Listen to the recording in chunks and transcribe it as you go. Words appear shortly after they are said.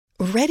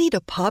Ready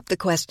to pop the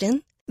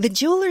question? The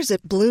jewelers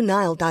at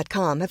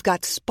BlueNile.com have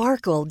got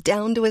sparkle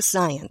down to a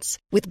science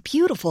with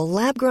beautiful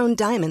lab-grown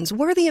diamonds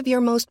worthy of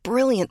your most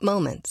brilliant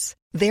moments.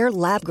 Their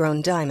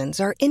lab-grown diamonds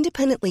are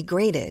independently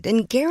graded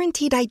and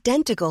guaranteed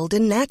identical to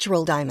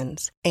natural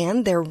diamonds,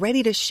 and they're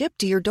ready to ship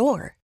to your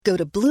door. Go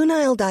to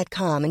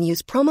BlueNile.com and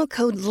use promo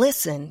code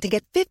LISTEN to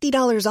get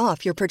 $50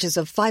 off your purchase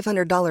of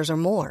 $500 or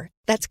more.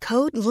 That's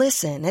code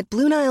LISTEN at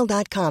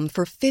BlueNile.com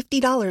for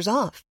 $50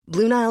 off.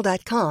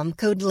 BlueNile.com,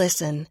 code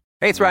LISTEN.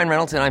 Hey, it's Ryan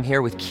Reynolds, and I'm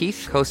here with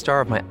Keith,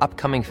 co-star of my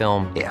upcoming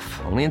film,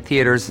 If, only in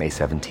theaters May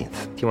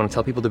 17th. Do you want to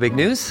tell people the big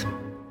news?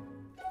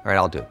 All right,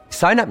 I'll do it.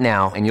 Sign up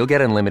now and you'll get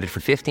unlimited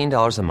for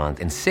 $15 a month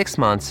and 6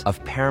 months of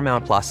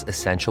Paramount Plus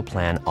Essential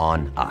Plan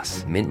on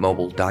us.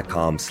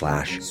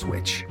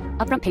 MintMobile.com/switch.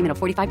 Upfront payment of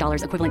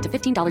 $45 equivalent to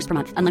 $15 per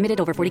month. Unlimited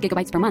over 40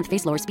 gigabytes per month.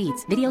 Face lower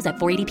speeds. Videos at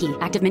 480p.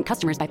 Active Mint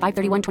customers by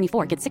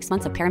 531.24 get 6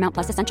 months of Paramount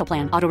Plus Essential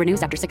Plan. Auto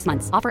renews after 6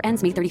 months. Offer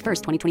ends May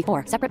 31st,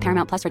 2024. Separate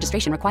Paramount Plus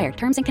registration required.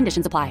 Terms and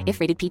conditions apply if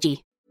rated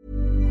PG.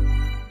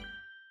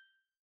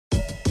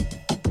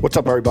 What's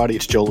up, everybody?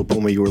 It's Joe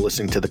LaPuma. You are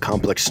listening to the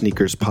Complex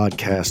Sneakers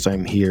podcast.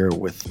 I'm here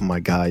with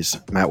my guys,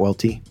 Matt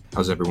Welty.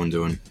 How's everyone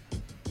doing?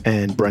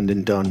 And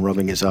Brendan Dunn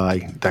rubbing his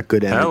eye. That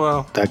good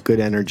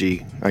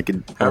energy. I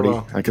could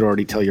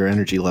already tell your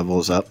energy level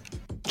is up.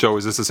 Joe,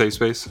 is this a safe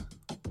space?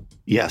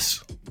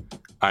 Yes.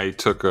 I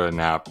took a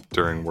nap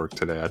during work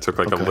today. I took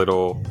a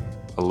little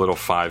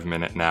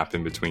 5-minute nap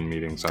in between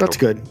meetings. That's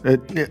good.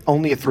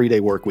 Only a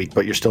 3-day work week,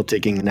 but you're still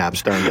taking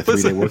naps during a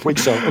 3-day work week.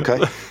 So, okay.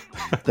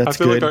 That's I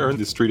feel good. like I earned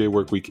this 3-day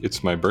work week.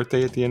 It's my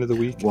birthday at the end of the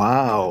week.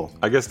 Wow.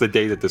 I guess the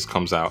day that this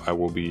comes out, I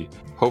will be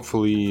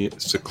hopefully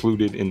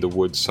secluded in the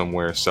woods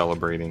somewhere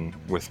celebrating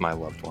with my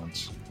loved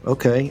ones.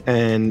 Okay.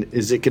 And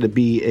is it going to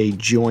be a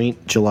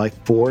joint July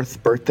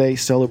 4th birthday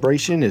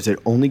celebration? Is it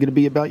only going to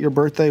be about your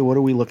birthday? What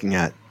are we looking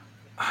at?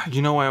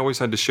 You know, I always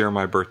had to share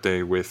my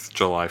birthday with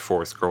July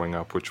 4th growing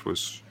up, which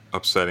was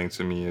upsetting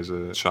to me as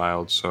a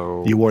child.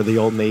 So you wore the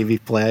Old Navy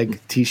flag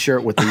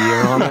T-shirt with the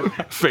year on it?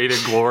 Faded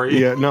glory.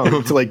 Yeah, no,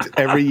 it's like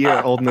every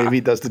year Old Navy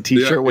does the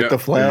T-shirt with the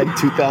flag.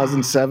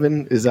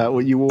 2007, is that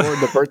what you wore,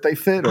 the birthday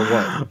fit, or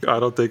what?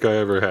 I don't think I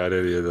ever had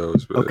any of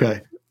those. But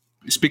okay.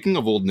 Speaking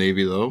of Old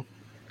Navy, though.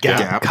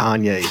 Gap.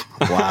 Kanye.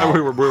 Wow.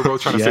 we were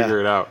both trying to figure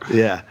it out.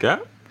 Yeah.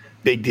 Gap?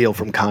 Big deal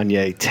from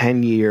Kanye.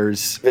 10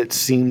 years. It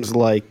seems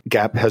like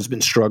Gap has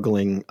been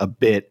struggling a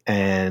bit,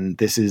 and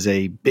this is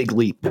a big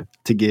leap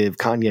to give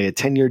Kanye a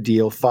 10-year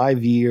deal,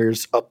 5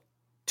 years up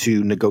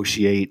to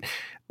negotiate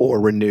or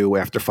renew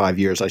after 5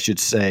 years, I should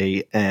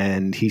say.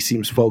 And he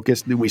seems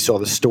focused. We saw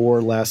the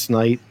store last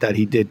night that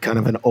he did kind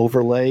of an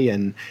overlay,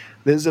 and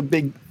there's a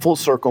big full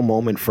circle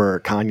moment for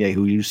Kanye,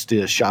 who used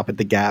to shop at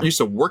the Gap. He used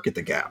to work at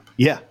the Gap.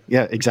 Yeah,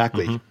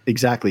 exactly. Mm-hmm.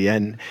 Exactly.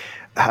 And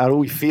how do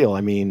we feel? I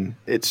mean,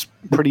 it's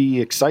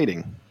pretty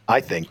exciting, I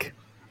think.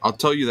 I'll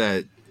tell you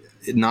that,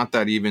 not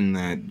that even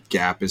that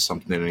Gap is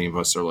something that any of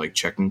us are like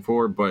checking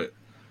for, but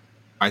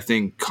I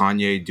think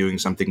Kanye doing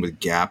something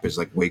with Gap is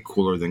like way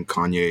cooler than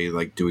Kanye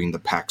like doing the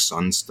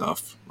PacSun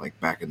stuff like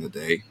back in the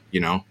day, you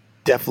know?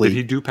 Definitely. Did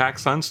he do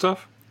PacSun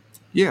stuff?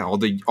 Yeah, all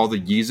the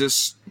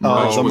Yeezus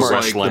merch. was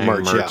Merch, like the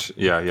merch.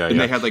 Yeah. And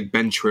they had like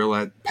Ben Trill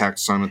at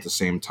PacSun at the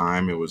same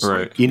time. It was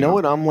right. Like, you know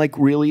what I'm like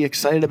really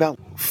excited about?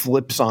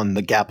 Flips on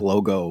the Gap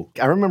logo.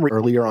 I remember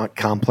earlier on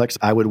Complex,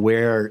 I would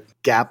wear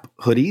Gap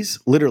hoodies.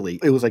 Literally,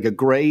 it was like a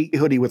gray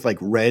hoodie with like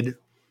red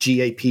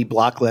GAP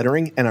block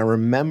lettering. And I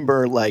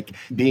remember like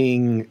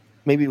being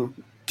maybe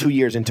 2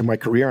 years into my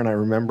career, and I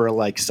remember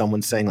like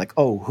someone saying like,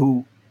 "Oh,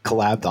 who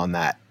collabed on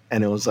that?"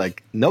 And it was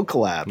like, no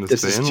collab.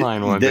 This is the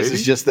inline one, This baby.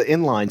 is just the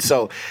inline.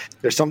 So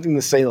there's something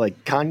to say,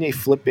 like Kanye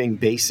flipping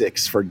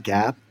basics for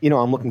Gap. You know,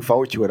 I'm looking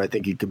forward to it. I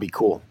think it could be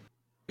cool.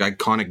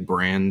 iconic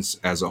brands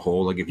as a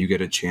whole, like if you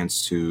get a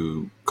chance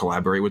to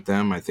collaborate with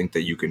them, I think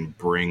that you can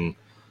bring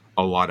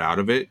a lot out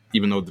of it.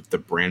 Even though the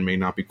brand may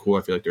not be cool,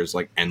 I feel like there's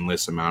like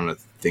endless amount of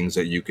things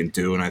that you can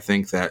do. And I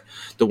think that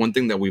the one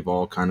thing that we've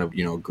all kind of,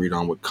 agreed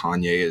on with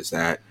Kanye is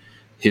that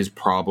his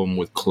problem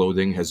with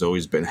clothing has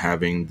always been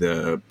having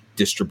the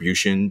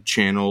distribution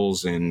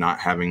channels and not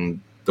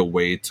having the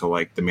way to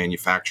like the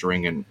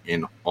manufacturing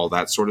and all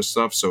that sort of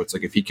stuff. So it's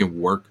like if he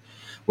can work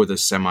with a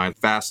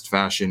semi-fast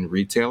fashion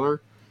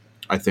retailer,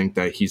 I think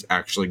that he's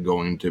actually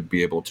going to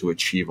be able to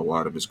achieve a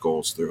lot of his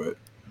goals through it.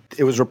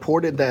 It was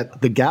reported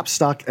that the Gap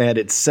stock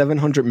added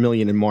 $700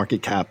 million in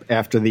market cap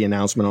after the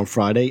announcement on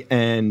Friday,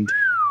 and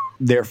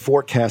they're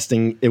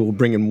forecasting it will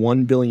bring in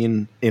 $1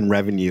 billion in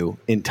revenue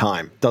in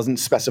time. Doesn't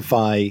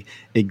specify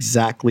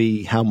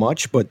exactly how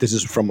much, but this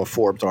is from a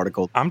Forbes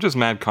article. I'm just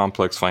mad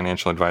Complex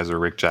financial advisor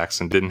Rick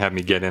Jackson didn't have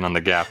me get in on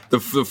the Gap The a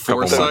couple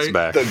foresight, months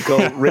back. The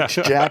GOAT, Rich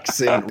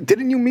Jackson.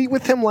 Didn't you meet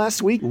with him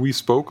last week? We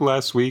spoke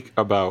last week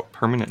about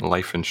permanent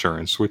life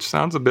insurance, which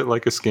sounds a bit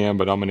like a scam,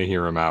 but I'm going to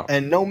hear him out.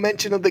 And no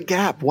mention of the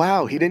Gap.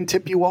 Wow, he didn't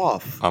tip you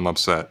off. I'm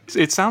upset.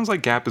 It sounds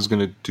like Gap is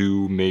going to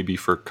do maybe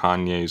for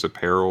Kanye's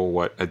apparel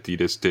what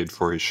Adidas did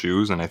for his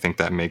shoes, and I think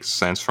that makes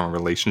sense from a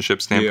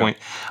relationship standpoint.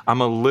 Yeah.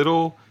 I'm a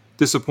little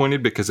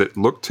disappointed because it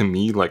looked to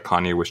me like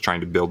Kanye was trying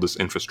to build this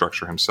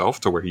infrastructure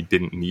himself to where he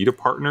didn't need a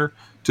partner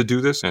to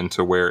do this and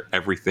to where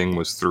everything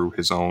was through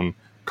his own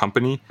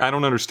company. I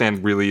don't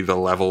understand really the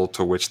level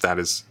to which that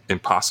is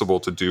impossible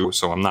to do,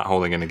 so I'm not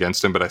holding it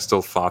against him, but I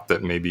still thought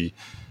that maybe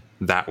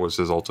that was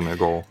his ultimate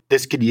goal.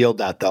 This could yield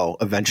that, though,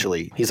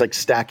 eventually. He's like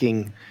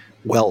stacking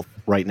wealth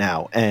right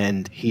now,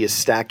 and he is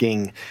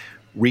stacking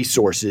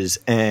resources.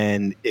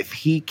 And if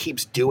he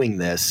keeps doing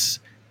this,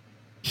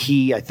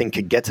 he, I think,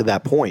 could get to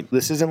that point.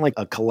 This isn't like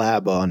a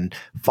collab on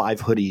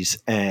 5 hoodies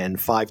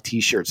and 5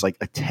 T-shirts, like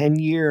a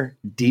 10-year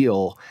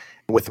deal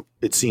with,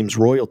 it seems,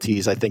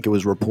 royalties. I think it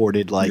was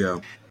reported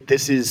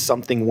this is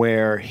something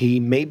where he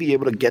may be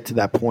able to get to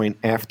that point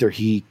after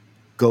he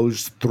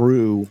goes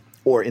through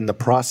or in the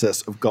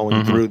process of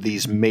going through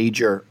these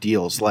major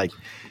deals. Like,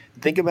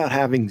 think about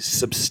having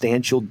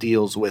substantial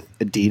deals with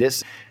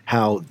Adidas,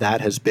 how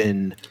that has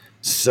been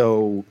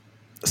so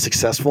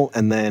successful,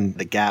 and then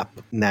the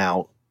Gap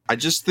now. I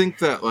just think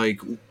that,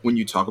 like, when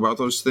you talk about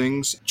those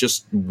things,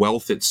 just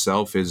wealth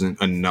itself isn't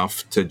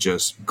enough to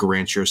just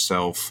grant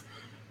yourself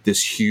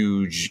this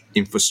huge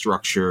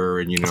infrastructure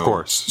and,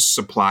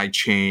 supply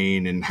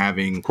chain and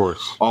having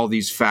all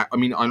these I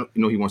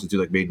know he wants to do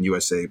like Made in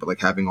USA, but like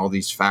having all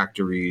these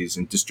factories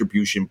and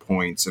distribution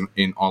points and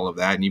in all of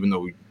that. And even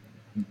though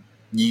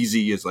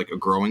Yeezy is like a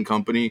growing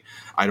company,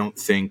 I don't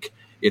think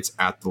it's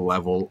at the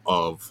level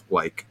of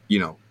like,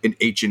 an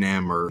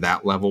H&M or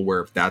that level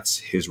where if that's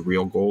his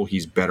real goal,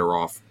 he's better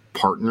off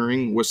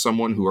partnering with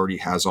someone who already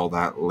has all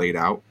that laid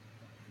out.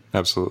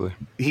 Absolutely.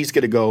 He's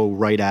going to go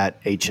right at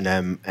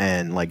H&M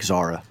and like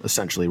Zara,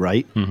 essentially,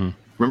 right? Mm-hmm.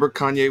 Remember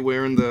Kanye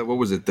wearing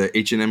the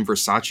H&M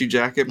Versace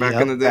jacket back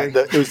in the day?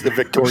 It was the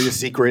Victoria's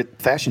Secret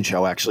fashion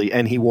show, actually,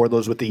 and he wore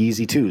those with the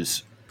Yeezy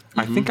 2s.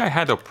 I think I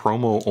had a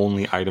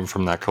promo-only item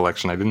from that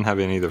collection. I didn't have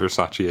any of the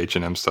Versace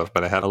H&M stuff,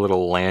 but I had a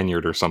little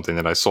lanyard or something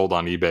that I sold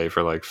on eBay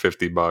for like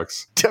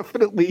 $50.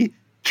 Definitely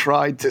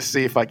tried to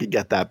see if I could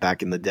get that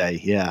back in the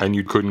day, yeah. And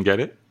you couldn't get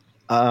it?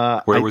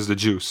 Where was the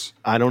juice?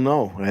 I don't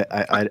know.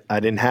 I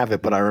didn't have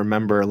it, but I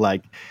remember,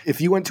 like, if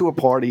you went to a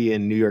party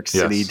in New York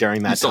City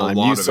during that time,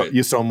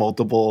 you saw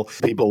multiple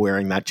people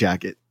wearing that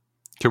jacket.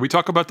 Can we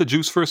talk about the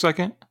juice for a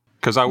second?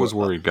 Because I was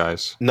worried,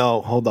 guys.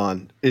 No, hold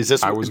on.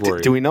 I was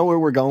worried. Do we know where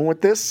we're going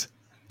with this?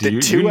 Did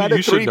 2 out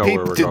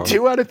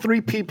of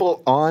 3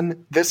 people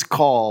on this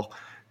call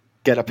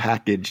get a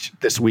package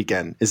this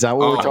weekend? Is that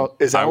what we're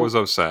talking? I was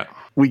upset.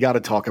 We got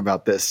to talk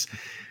about this.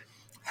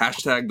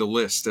 Hashtag the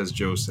list, as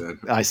Joe said.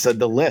 I said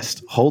the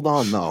list. Hold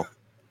on, though.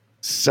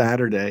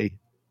 Saturday,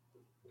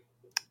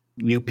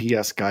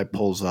 UPS guy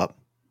pulls up.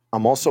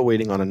 I'm also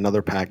waiting on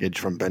another package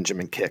from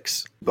Benjamin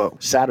Kicks.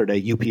 But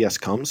Saturday, UPS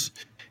comes,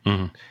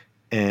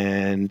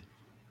 and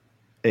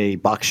a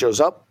box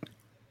shows up.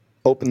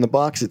 Open the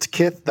box. It's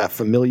Kith, that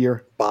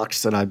familiar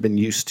box that I've been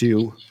used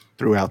to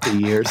throughout the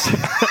years.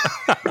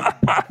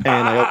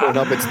 And I open it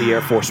up. It's the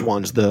Air Force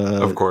Ones.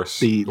 Of course.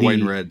 The white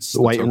and reds.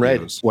 The white and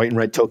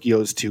red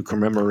Tokyos to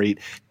commemorate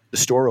the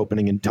store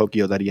opening in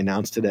Tokyo that he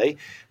announced today.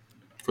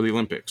 For the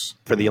Olympics.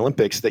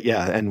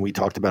 And we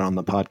talked about on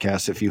the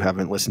podcast. If you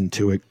haven't listened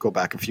to it, go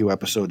back a few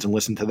episodes and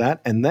listen to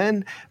that. And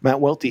then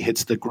Matt Welty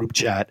hits the group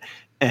chat,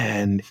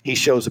 and he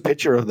shows a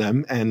picture of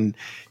them, and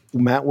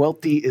Matt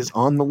Welty is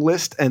on the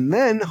list. And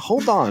then,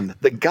 hold on,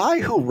 the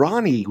guy who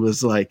Ronnie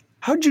was like,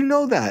 how'd you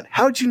know that?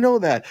 How'd you know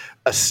that?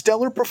 A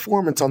stellar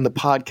performance on the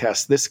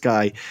podcast. This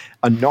guy,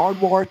 a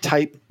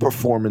Nardwuar-type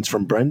performance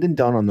from Brendan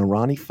Dunn on the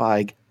Ronnie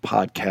Feig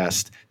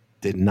podcast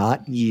did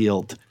not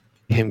yield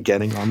him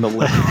getting on the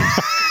list.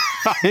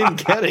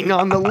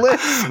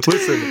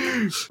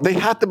 Listen, they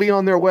have to be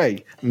on their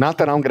way. Not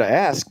that I'm going to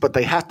ask, but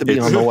they have to be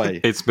on the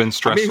way. It's been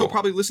stressful. I mean, he'll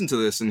probably listen to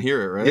this and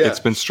hear it, right? Yeah. It's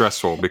been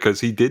stressful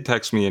because he did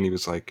text me and he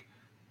was like,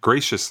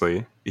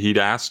 graciously, he'd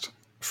asked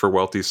for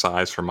Welty's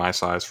size, for my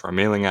size, for a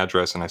mailing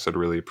address, and I said,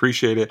 really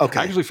appreciate it. Okay.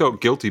 I actually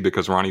felt guilty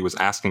because Ronnie was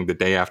asking the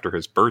day after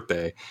his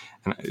birthday,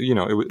 and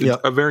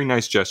it's a very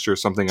nice gesture,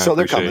 something I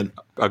appreciate. They're coming.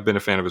 I've been a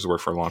fan of his work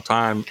for a long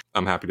time.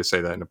 I'm happy to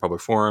say that in a public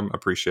forum.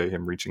 Appreciate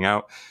him reaching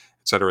out,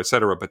 et cetera, et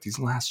cetera. But these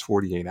last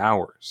 48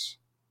 hours,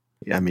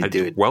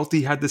 dude.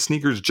 Welty had the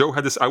sneakers. Joe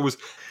had this.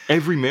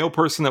 Every male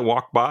person that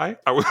walked by,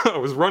 I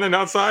was running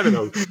outside and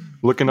I was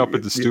looking up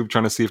at the stoop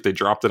trying to see if they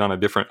dropped it on a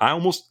different.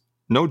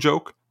 No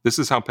joke. This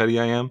is how petty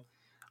I am.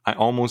 I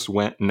almost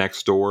went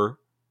next door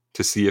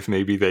to see if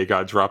maybe they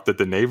got dropped at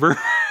the neighbor.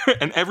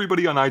 And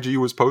everybody on IG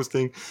was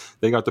posting.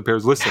 They got the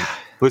pairs.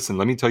 Listen,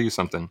 let me tell you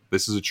something.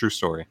 This is a true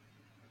story.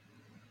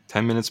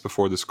 10 minutes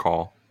before this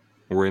call,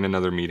 we're in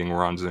another meeting.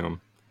 We're on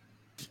Zoom.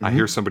 Mm-hmm. I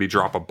hear somebody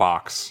drop a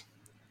box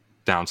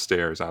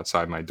downstairs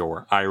outside my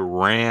door. I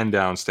ran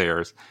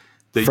downstairs.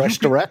 Fresh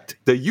Direct?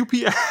 The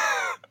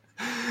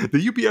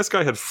UPS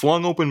guy had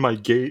flung open my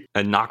gate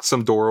and knocked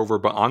some door over,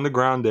 but on the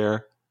ground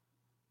there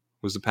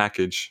was the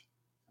package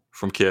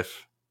from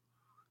Kith.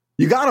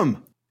 You got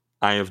him.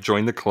 I have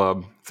joined the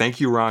club. Thank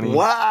you, Ronnie.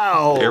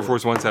 Wow. The Air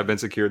Force Ones have been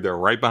secured. They're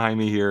right behind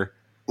me here.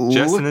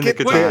 Just in the nick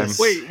of time.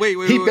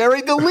 Wait. He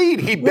buried the lead.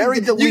 He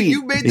buried the lead.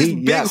 You made this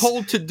big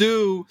whole to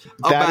do.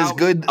 That is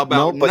good.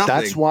 About but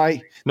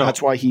nothing.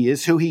 that's why he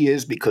is who he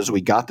is, because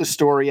we got the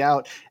story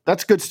out.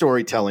 That's good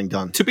storytelling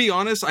done. To be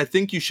honest, I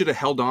think you should have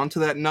held on to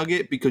that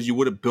nugget because you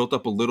would have built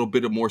up a little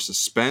bit of more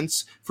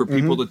suspense for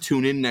people to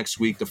tune in next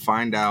week to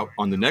find out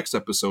on the next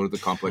episode of the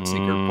Complex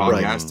Sneaker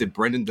Podcast did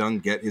Brendan Dunn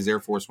get his Air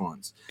Force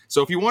Ones.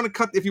 So if you want to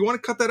cut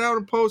that out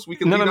in post, we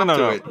can lead up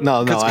to it.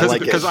 No, I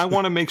like it because I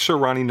want to make sure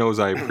Ronnie knows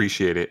I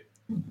appreciate it.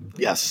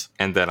 Yes,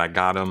 and that I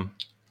got him,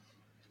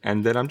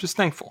 and that I'm just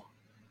thankful.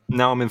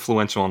 Now I'm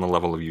influential on the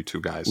level of you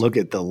two guys. Look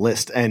at the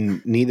list,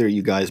 and neither of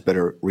you guys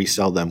better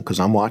resell them because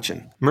I'm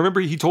watching. Remember,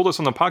 he told us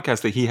on the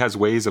podcast that he has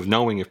ways of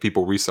knowing if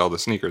people resell the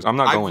sneakers. I'm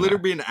not going I've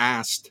literally been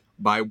asked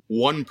by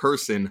one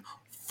person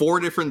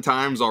 4 different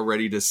times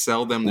already to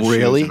sell them the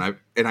shoes,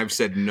 and I've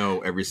said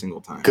no every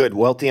single time. Good.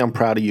 Welty, I'm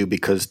proud of you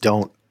because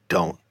don't.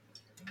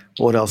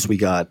 What else we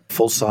got?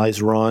 Full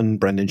size run,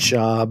 Brendan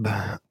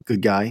Schaub,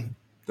 good guy.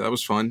 That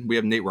was fun. We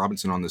have Nate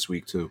Robinson on this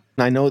week, too.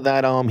 I know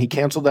that he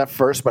canceled that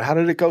first, but how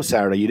did it go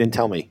Saturday? You didn't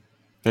tell me.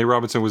 Nate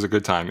Robinson was a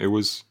good time. It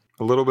was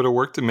a little bit of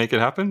work to make it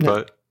happen,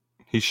 but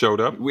he showed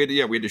up. We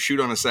had to shoot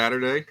on a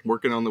Saturday,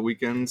 working on the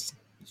weekends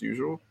as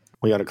usual.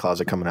 We got a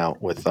closet coming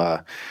out with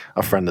a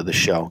friend of the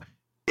show.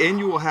 And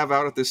you will have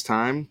out at this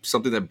time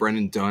something that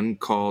Brendan Dunn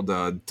called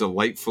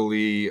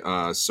delightfully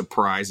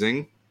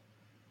surprising.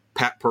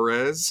 Pat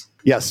Perez.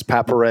 Yes,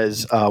 Pat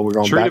Perez. We're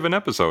going Treat back. of an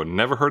episode.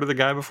 Never heard of the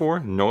guy before.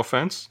 No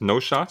offense. No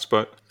shots,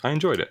 but I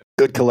enjoyed it.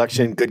 Good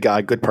collection, good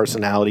guy, good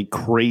personality,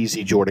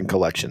 crazy Jordan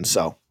collection.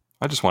 So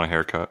I just want a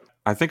haircut.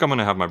 I think I'm going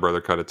to have my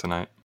brother cut it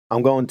tonight.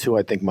 I'm going to,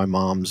 I think, my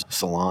mom's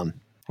salon.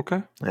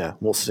 Okay. Yeah,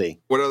 we'll see.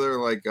 What other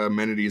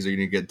amenities are you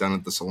going to get done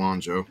at the salon,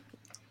 Joe?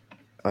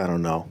 I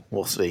don't know.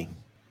 We'll see.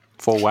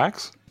 Full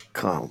wax?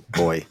 Oh,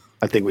 boy.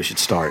 I think we should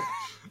start.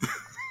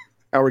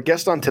 Our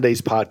guest on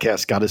today's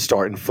podcast got his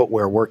start in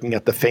footwear working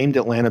at the famed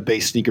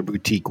Atlanta-based sneaker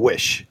boutique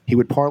Wish. He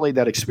would parlay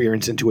that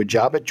experience into a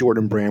job at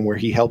Jordan Brand where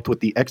he helped with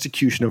the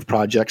execution of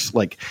projects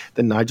like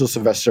the Nigel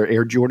Sylvester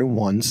Air Jordan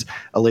 1s,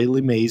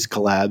 Aleli Mays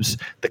collabs,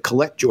 the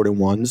Colette Jordan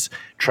 1s,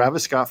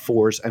 Travis Scott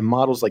 4s, and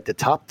models like the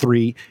Top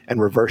 3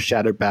 and Reverse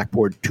Shattered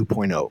Backboard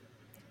 2.0.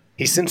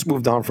 He's since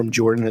moved on from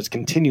Jordan and has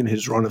continued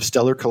his run of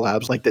stellar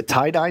collabs like the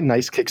tie-dye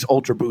Nice Kicks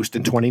Ultra Boost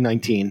in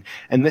 2019,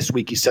 and this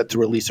week he's set to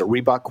release a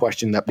Reebok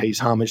question that pays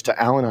homage to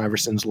Allen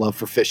Iverson's love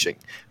for fishing.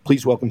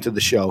 Please welcome to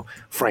the show,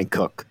 Frank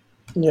Cooke.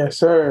 Yes,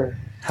 sir.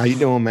 How you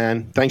doing,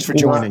 man? Thanks for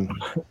joining.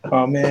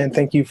 Oh, man,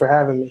 thank you for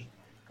having me.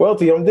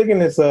 Wealthy, I'm digging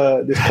this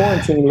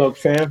quarantine look,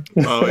 fam.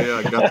 Oh yeah,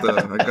 I got the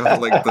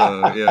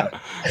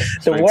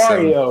the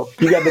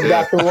Wario. You got the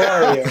Dr.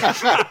 Wario.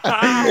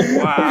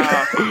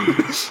 Wow.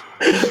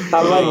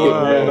 I like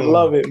it, man. I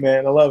love it,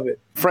 man. I love it.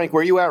 Frank, where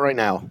are you at right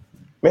now?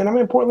 Man, I'm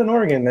in Portland,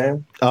 Oregon,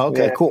 man. Oh,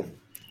 okay, yeah. Cool.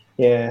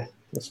 Yeah,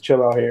 let's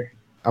chill out here.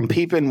 I'm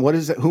peeping. What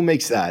is it? Who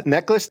makes that?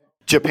 Necklace?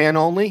 Japan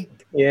only?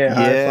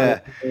 Yeah.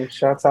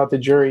 Shouts out to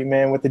Jury,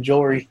 man, with the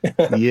jewelry.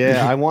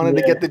 Yeah, I wanted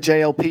to get the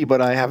JLP,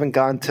 but I haven't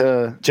gone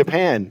to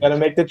Japan. Gotta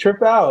make the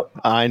trip out.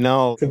 I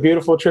know. It's a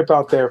beautiful trip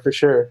out there for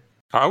sure.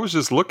 I was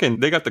just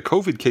looking. They got the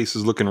COVID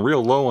cases looking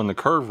real low on the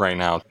curve right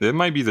now. It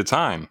might be the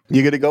time.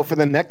 You going to go for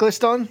the necklace,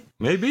 Don?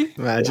 Maybe.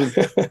 Imagine.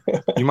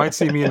 You might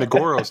see me in the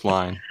Goros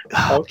line.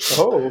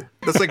 Oh.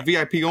 That's like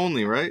VIP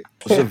only, right?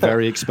 Those are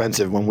very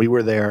expensive. When we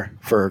were there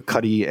for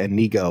Cuddy and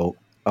Nigo,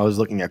 I was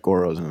looking at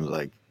Goros and I was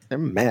like, they're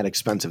mad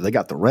expensive. They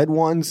got the red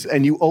ones,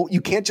 and you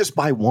can't just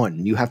buy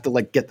one. You have to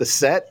get the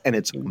set, and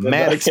it's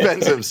mad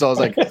expensive. So I was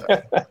like,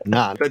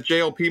 nah. That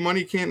JLP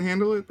money can't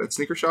handle it? That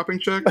sneaker shopping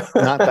check?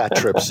 Not that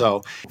trip.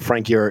 So,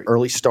 Frank, your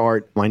early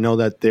start, I know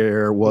that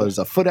there was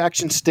a Foot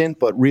Action stint,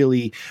 but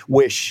really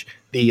Wish,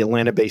 the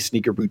Atlanta-based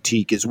sneaker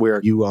boutique, is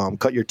where you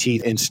cut your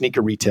teeth in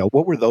sneaker retail.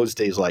 What were those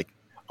days like?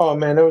 Oh,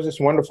 man, it was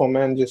just wonderful,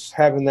 man, just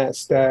having that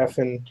staff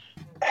and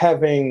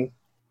having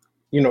 –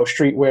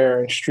 streetwear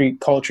and street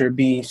culture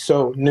be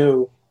so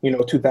new,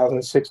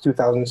 2006,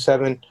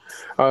 2007,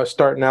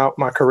 starting out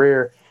my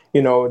career,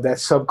 that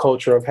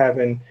subculture of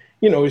having,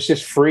 it's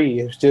just free.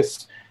 It's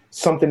just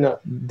something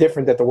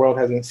different that the world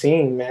hasn't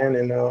seen, man.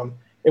 And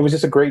it was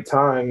just a great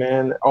time,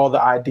 man. All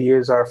the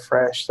ideas are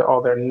fresh,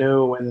 all they're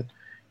new, and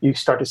you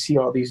start to see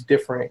all these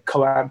different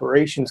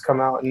collaborations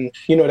come out. And,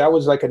 that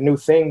was like a new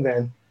thing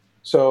then.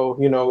 So,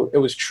 it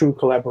was true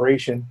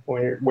collaboration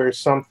where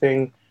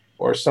something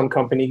or some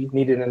company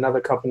needed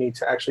another company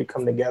to actually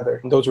come together.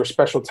 Those were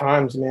special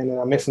times, man, and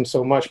I miss them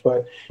so much.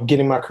 But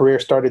getting my career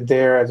started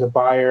there as a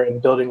buyer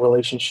and building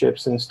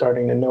relationships and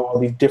starting to know all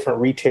these different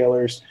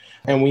retailers.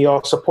 And we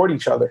all support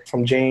each other,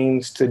 from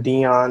James to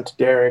Dion to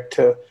Derek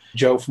to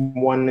Joe from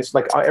One. It's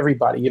like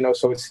everybody,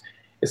 so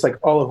it's like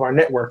all of our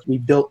network. We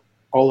built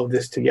all of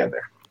this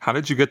together. How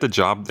did you get the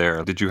job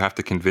there? Did you have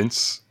to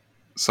convince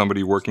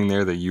somebody working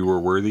there that you were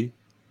worthy?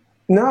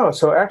 No.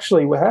 So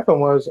actually what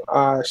happened was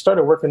I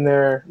started working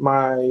there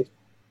my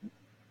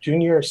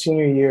junior or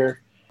senior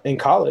year in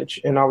college,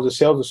 and I was a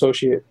sales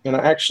associate. And I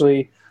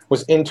actually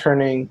was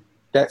interning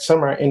that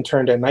summer. I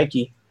interned at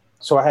Nike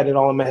So I had it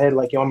all in my head,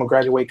 like, yo, I'm gonna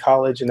graduate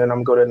college and then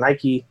I'm gonna go to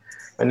Nike.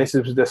 And this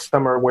is the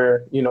summer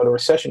where, the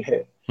recession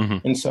hit.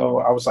 And so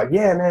I was like,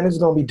 yeah, man, this is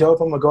gonna be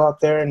dope. I'm gonna go out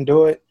there and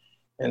do it.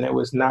 And it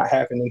was not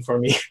happening for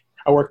me.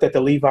 I worked at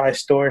the Levi's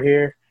store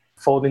here,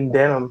 folding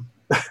denim.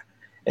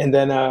 And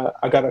then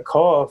I got a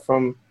call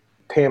from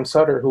Pam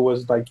Sutter, who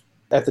was like,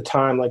 at the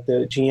time, like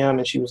the GM,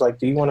 and she was like,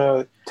 do you want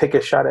to take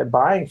a shot at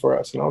buying for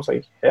us? And I was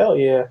like, hell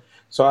yeah.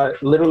 So I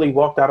literally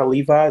walked out of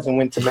Levi's and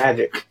went to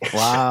Magic.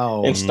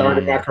 Wow. And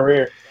started my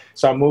career.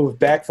 So I moved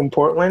back from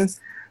Portland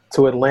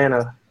to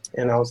Atlanta,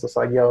 and I was just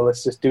like, yo,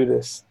 let's just do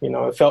this.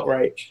 It felt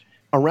right.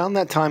 Around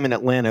that time in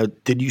Atlanta,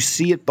 did you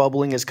see it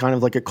bubbling as kind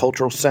of like a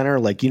cultural center?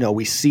 Like,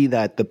 we see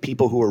that the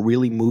people who are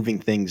really moving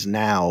things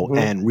now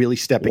and really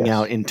stepping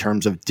out in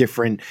terms of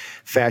different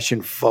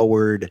fashion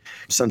forward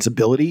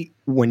sensibility.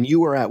 When you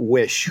were at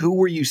Wish, who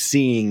were you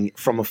seeing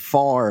from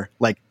afar?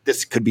 Like,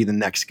 this could be the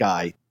next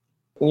guy.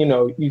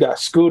 You got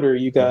Scooter,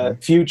 you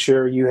got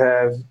Future, you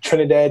have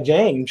Trinidad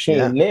James,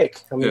 Nick.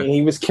 I mean,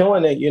 he was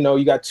killing it. You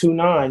got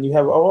 2-9. You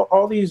have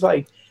all these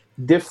like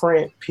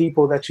different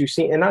people that you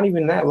see, and not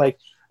even that. Like,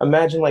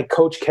 imagine like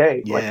Coach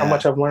K, like how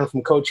much I've learned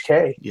from Coach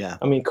K. Yeah.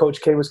 I mean, Coach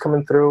K was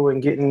coming through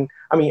and getting,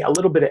 a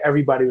little bit of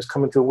everybody was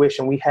coming through Wish,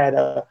 and we had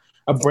a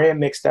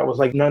brand mix that was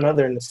like none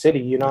other in the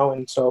city,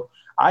 and so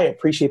I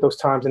appreciate those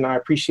times, and I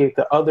appreciate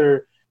the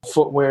other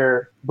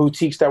footwear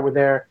boutiques that were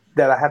there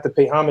that I have to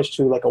pay homage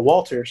to, like a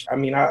Walters. I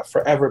mean, I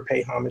forever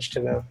pay homage to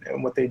them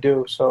and what they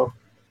do. So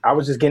I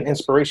was just getting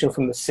inspiration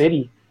from the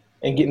city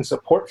and getting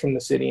support from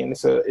the city, and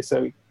it's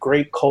a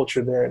great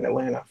culture there in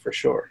Atlanta for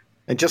sure.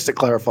 And just to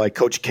clarify,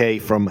 Coach K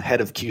from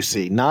head of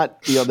QC,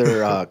 not the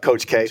other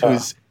Coach K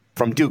who's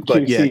from Duke,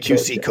 but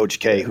QC Coach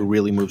K, who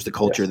really moves the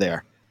culture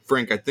there.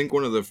 Frank, I think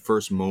one of the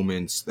first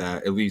moments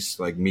that, at least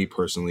like me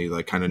personally,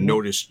 like kind of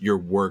noticed your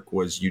work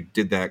was you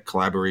did that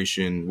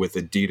collaboration with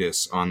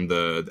Adidas on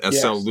the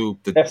SL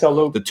Loop, the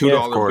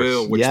 $2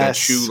 bill, which that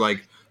shoe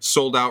like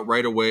sold out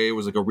right away. It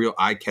was like a real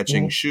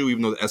eye-catching shoe,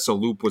 even though the SL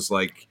Loop was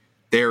like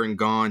there and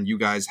gone. You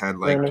guys had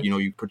like,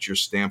 you put your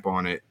stamp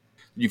on it.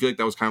 You feel like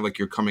that was kind of like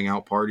your coming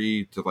out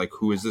party to like,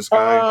 who is this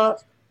guy?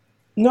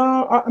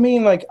 No, I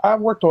mean, like,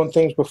 I've worked on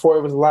things before.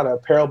 It was a lot of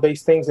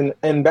apparel-based things,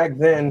 and back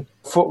then,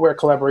 footwear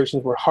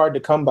collaborations were hard to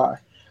come by.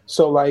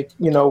 So, like,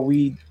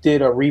 we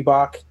did a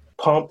Reebok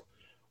pump.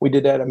 We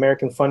did that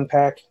American Fun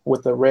Pack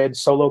with the red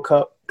Solo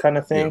Cup kind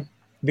of thing,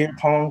 beer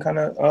pong kind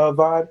of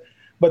vibe.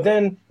 But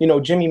then,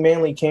 Jimmy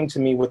Manley came to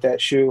me with that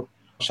shoe.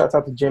 Shouts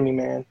out to Jimmy,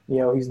 man.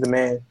 He's the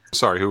man.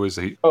 Sorry, who is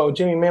he? Oh,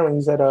 Jimmy Manley.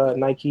 He's at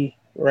Nike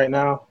right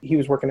now. He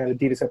was working at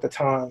Adidas at the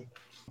time.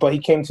 But he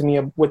came to me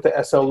with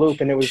the SL Loop,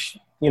 and it was,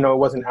 it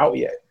wasn't out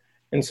yet.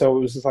 And so it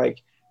was just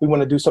like, we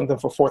want to do something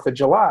for 4th of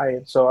July.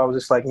 And so I was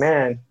just like,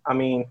 man, I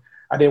mean,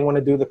 I didn't want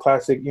to do the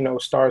classic,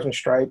 stars and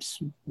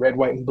stripes, red,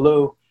 white, and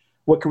blue.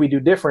 What could we do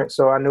different?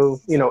 So I knew,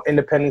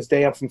 Independence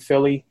Day, I'm from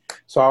Philly.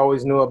 So I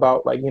always knew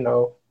about like,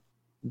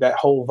 that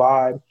whole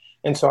vibe.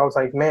 And so I was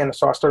like, man,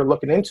 so I started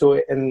looking into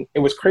it. And it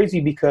was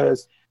crazy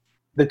because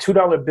the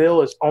 $2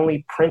 bill is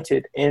only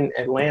printed in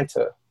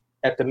Atlanta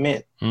at the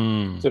Mint.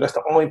 So that's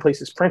the only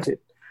place it's printed.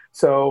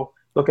 So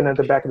looking at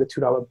the back of the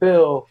 $2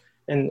 bill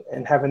and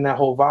having that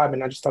whole vibe,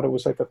 and I just thought it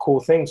was like a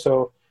cool thing.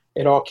 So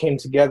it all came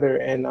together,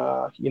 and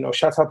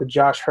shouts out to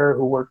Josh Hurd,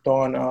 who worked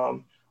on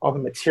all the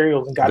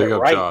materials and got it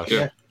right. Josh.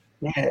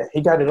 Yeah,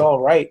 he got it all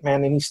right,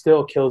 man, and he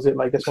still kills it.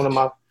 Like, that's one of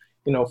my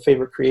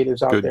favorite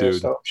creatives out Good there.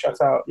 dude. So shouts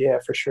out,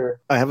 for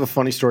sure. I have a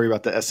funny story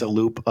about the SL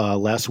Loop.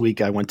 Last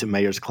week, I went to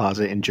Mayor's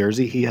Closet in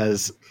Jersey. He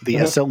has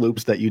the SL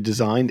Loops that you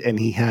designed, and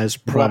he has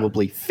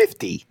probably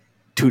 50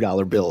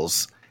 $2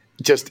 bills.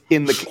 Just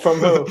in the from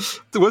who?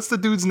 What's the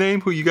dude's name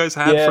who you guys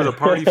had for the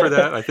party for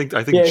that? I think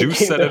Juice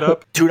set it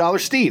up. $2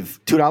 Steve.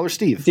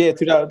 Yeah,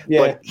 $2. Yeah,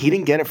 but he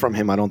didn't get it from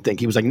him. I don't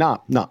think he was like,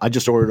 no, I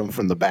just ordered them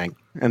from the bank.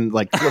 And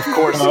like, of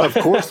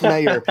course,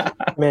 Mayor.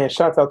 Man,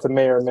 shouts out to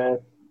Mayor, man.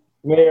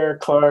 Mayor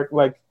Clark,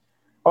 like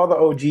all the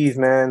OGs,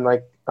 man.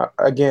 Like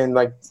again,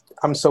 like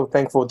I'm so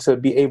thankful to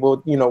be able,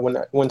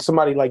 when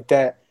somebody like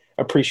that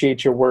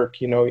appreciates your work,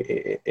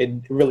 it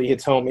really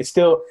hits home. It's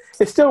still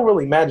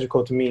really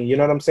magical to me. You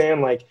know what I'm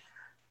saying? Like,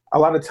 a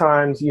lot of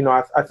times,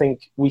 I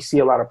think we see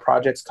a lot of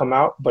projects come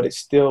out, but it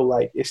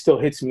still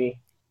hits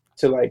me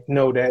to like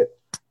know that,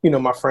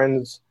 my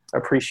friends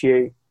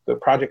appreciate the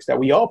projects that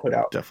we all put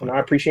out. Definitely. And I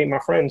appreciate my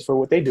friends for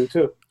what they do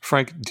too.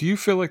 Frank, do you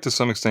feel like to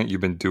some extent you've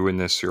been doing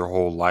this your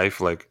whole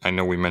life? Like, I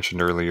know we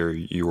mentioned earlier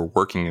you were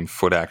working in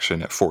foot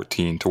action at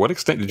 14. To what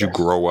extent did you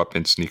grow up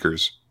in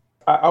sneakers?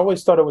 I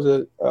always thought it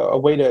was a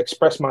way to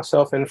express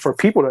myself and for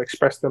people to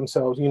express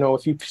themselves.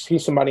 If you see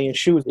somebody in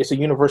shoes, it's a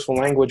universal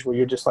language where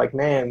you're just like,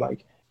 man,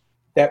 like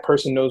that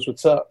person knows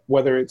what's up,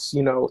 whether it's,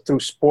 through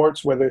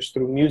sports, whether it's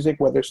through music,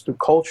 whether it's through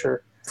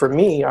culture. For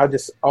me, I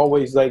just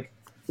always like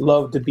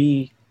love to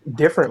be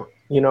different,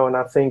 and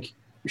I think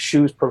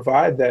shoes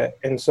provide that.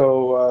 And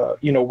so,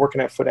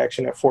 working at Foot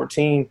Action at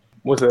 14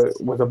 was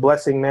a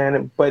blessing,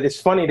 man. But it's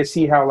funny to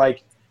see how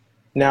like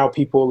now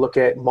people look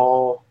at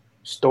mall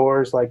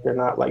stores like they're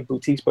not like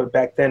boutiques, but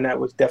back then that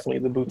was definitely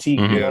the boutique.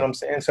 You know what I'm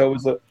saying? So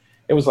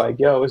it it was like,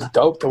 yo, it's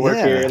dope to work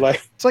here.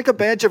 Like, it's like a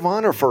badge of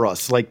honor for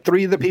us. Like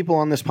 3 of the people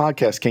on this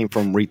podcast came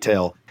from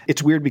retail.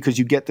 It's weird because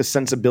you get the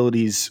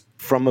sensibilities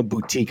from a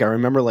boutique. I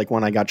remember like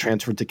when I got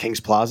transferred to Kings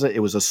Plaza, it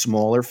was a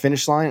smaller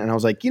Finish Line. And I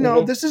was like,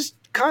 this is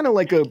kind of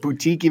like a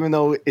boutique, even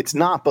though it's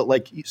not. But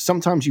like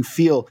sometimes you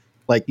feel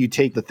like you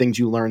take the things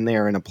you learn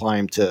there and apply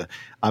them to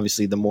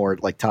obviously the more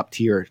like top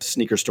tier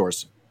sneaker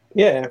stores.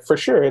 Yeah, for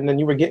sure. And then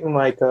you were getting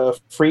like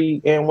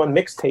free and one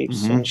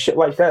mixtapes and shit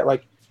like that.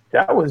 Like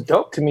that was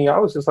dope to me. I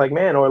was just like,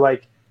 man, or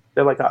like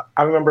they're like,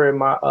 I remember in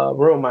my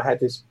room, I had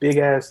this big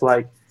ass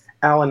like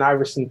Allen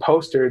Iverson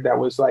poster that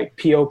was like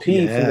POP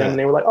from them. And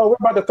they were like, oh, we're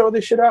about to throw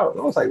this shit out.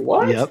 And I was like,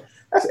 what? Yep.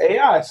 That's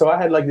AI. So I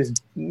had like this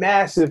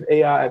massive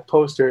AI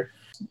poster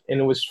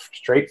and it was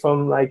straight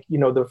from like,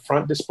 the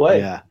front display.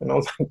 Yeah. And I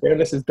was like, man,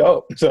 this is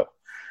dope. So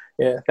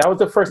yeah, that was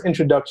the first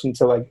introduction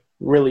to like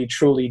really,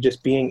 truly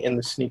just being in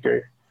the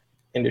sneaker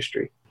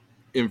industry.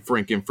 And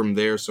Frank, and from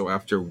there, so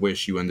after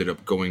Wish, you ended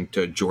up going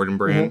to Jordan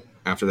Brand.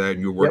 After that,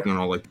 you were working on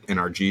all like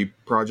NRG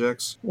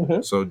projects.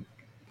 So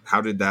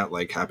how did that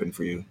like happen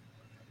for you?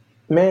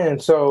 Man,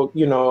 so,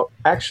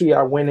 actually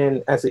I went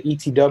in as an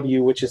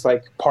ETW, which is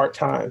like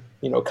part-time,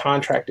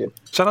 contracted.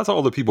 Shout out to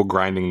all the people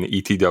grinding the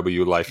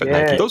ETW life at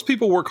Nike. Those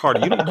people work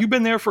hard. You've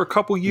been there for a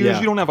couple years. Yeah.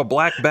 You don't have a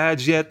black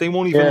badge yet. They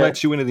won't even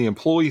let you into the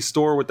employee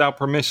store without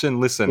permission.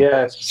 Listen,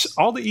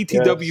 all the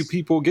ETW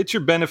people, get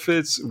your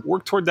benefits,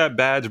 work toward that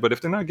badge. But if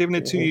they're not giving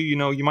it to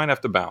you, you might have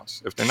to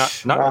bounce. If they're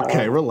not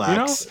okay,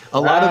 relax. A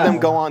lot of them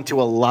go on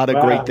to a lot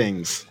of great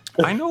things.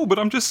 I know, but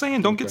I'm just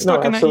saying, don't get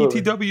stuck in that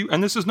ETW.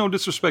 And this is no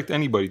disrespect to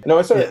anybody. No,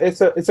 it's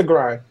a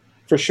grind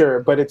for sure.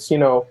 But it's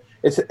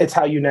it's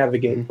how you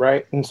navigate,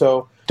 right? And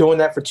so doing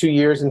that for 2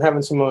 years and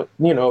having some of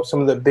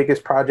the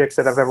biggest projects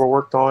that I've ever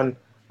worked on,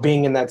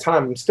 being in that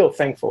time, I'm still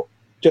thankful.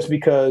 Just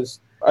because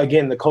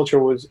again, the culture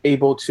was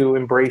able to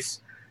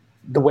embrace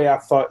the way I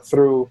thought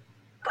through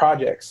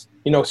projects.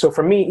 So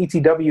for me,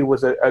 ETW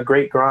was a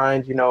great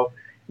grind.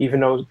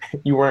 Even though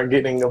you weren't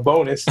getting a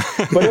bonus,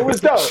 but it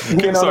was dope.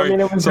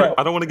 It was dope.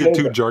 I don't want to get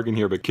too jargon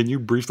here, but can you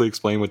briefly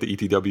explain what the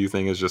ETW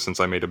thing is, just since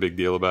I made a big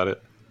deal about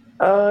it?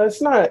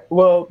 It's not.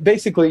 Well,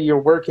 basically, you're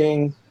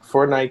working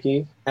for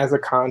Nike as a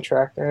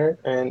contractor,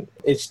 and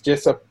it's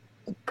just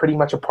pretty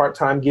much a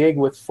part-time gig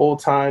with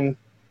full-time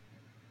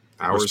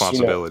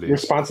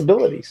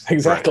responsibilities.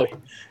 Exactly.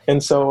 Right.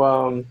 And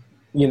so,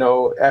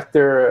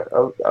 after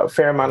a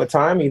fair amount of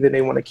time, either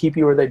they want to keep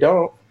you or they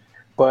don't.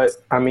 But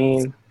I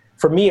mean,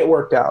 for me, it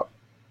worked out.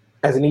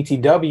 As an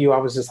ETW, I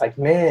was just like,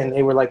 man,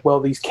 they were like, well,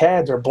 these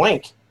CADs are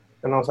blank.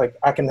 And I was like,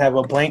 I can have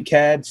a blank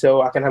CAD,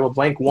 so I can have a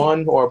blank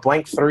 1 or a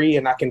blank 3,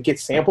 and I can get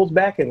samples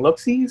back and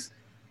look-sees.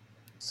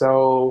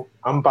 So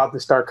I'm about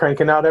to start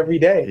cranking out every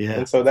day. Yeah.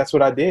 And so that's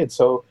what I did.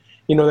 So,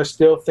 there's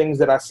still things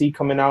that I see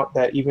coming out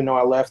that even though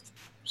I left,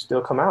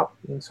 still come out.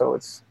 And so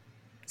it's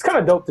kind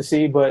of dope to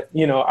see, but,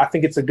 I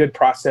think it's a good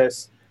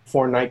process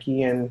for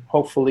Nike, and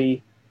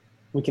hopefully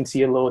we can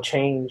see a little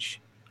change.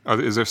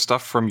 Is there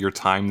stuff from your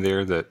time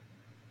there that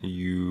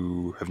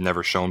you have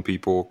never shown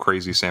people,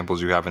 crazy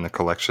samples you have in the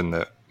collection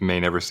that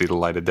may never see the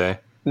light of day?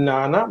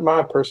 Nah, not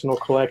my personal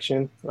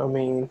collection. I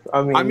mean,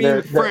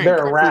 Frank,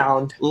 they're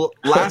around.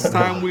 Last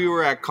time we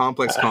were at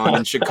Complex Con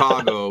in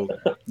Chicago,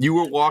 you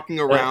were walking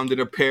around in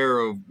a pair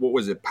of, what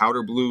was it,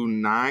 powder blue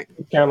 9?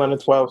 Carolina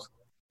 12s,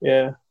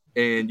 yeah.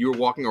 And you were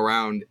walking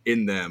around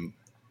in them,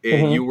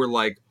 and you were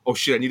like, oh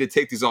shit, I need to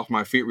take these off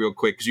my feet real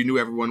quick, because you knew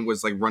everyone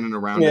was like running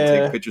around and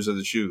take pictures of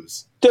the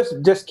shoes.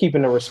 Just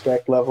keeping a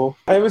respect level.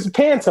 It was a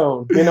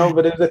Pantone,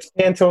 but it was a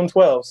Pantone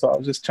 12, so I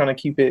was just trying to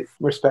keep it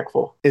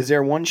respectful. Is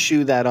there one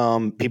shoe that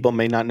people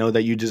may not know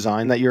that you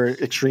designed that you're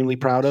extremely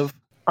proud of?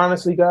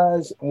 Honestly,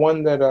 guys,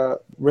 one that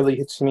really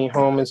hits me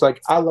home is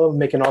like, I love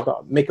making all the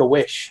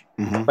Make-A-Wish,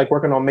 like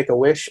working on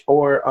Make-A-Wish,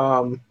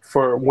 or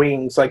for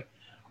Wings, like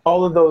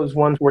all of those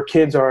ones where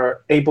kids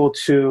are able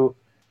to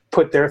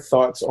put their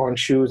thoughts on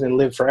shoes and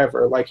live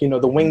forever. Like,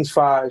 the Wings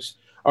 5s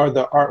are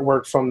the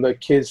artwork from the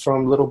kids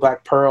from Little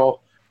Black Pearl,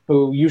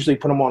 who usually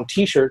put them on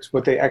T-shirts,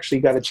 but they actually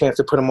got a chance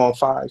to put them on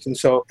 5s. And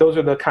so those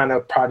are the kind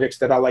of projects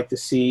that I like to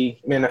see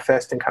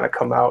manifest and kind of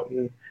come out.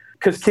 And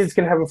because kids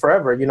can have them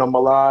forever.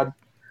 Malad,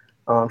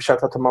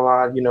 shout out to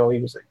Malad,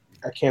 he was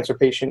a cancer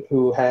patient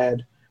who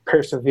had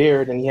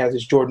persevered, and he has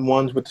his Jordan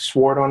 1s with the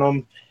sword on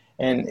them.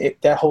 And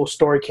that whole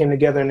story came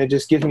together, and it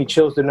just gives me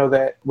chills to know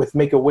that with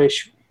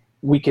Make-A-Wish,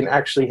 we can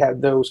actually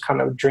have those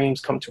kind of dreams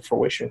come to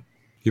fruition.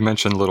 You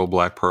mentioned Little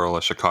Black Pearl,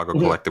 a Chicago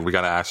collective. We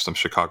got to ask some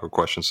Chicago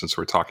questions since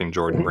we're talking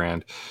Jordan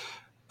Brand.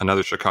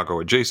 Another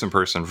Chicago adjacent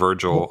person,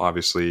 Virgil,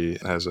 obviously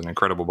has an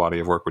incredible body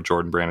of work with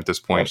Jordan Brand at this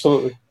point.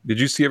 Absolutely. Did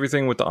you see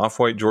everything with the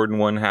Off-White Jordan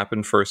 1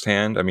 happen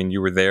firsthand? I mean,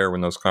 you were there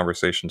when those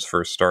conversations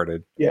first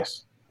started.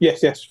 Yes,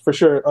 for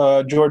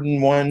sure.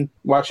 Jordan 1,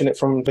 watching it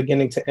from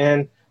beginning to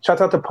end. Shout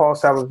out to Paul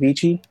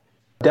Salavici.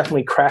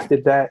 Definitely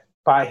crafted that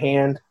by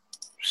hand.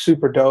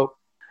 Super dope.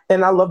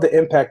 And I love the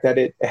impact that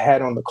it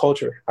had on the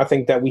culture. I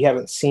think that we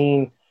haven't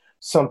seen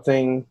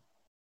something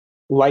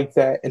like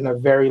that in a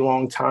very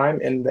long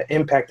time, and the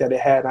impact that it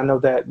had. I know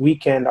that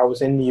weekend I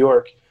was in New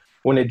York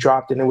when it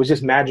dropped, and it was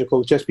just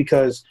magical, just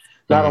because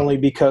not only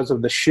because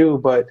of the shoe,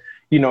 but,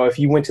 you know, if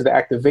you went to the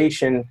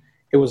activation,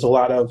 it was a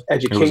lot of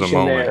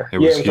education there. It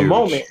was a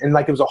moment. And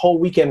like, it was a whole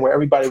weekend where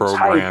everybody was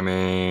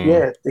programming.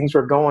 Yeah, things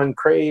were going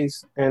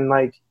crazy. And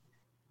like,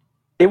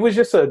 it was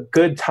just a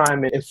good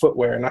time in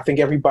footwear. And I think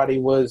everybody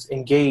was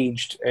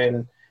engaged.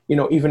 And, you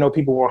know, even though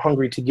people were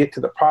hungry to get to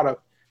the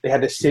product, they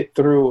had to sit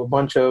through a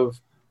bunch of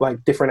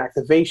like different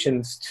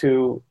activations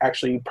to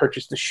actually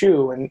purchase the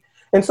shoe.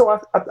 And so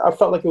I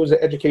felt like it was an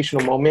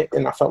educational moment,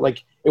 and I felt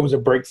like it was a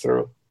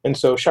breakthrough. And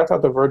so shout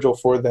out to Virgil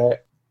for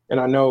that. And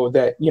I know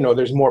that, you know,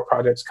 there's more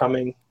projects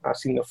coming. I've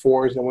seen the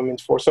 4s and the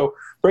women's 4. So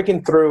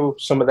breaking through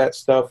some of that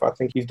stuff, I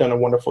think he's done a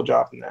wonderful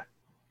job in that.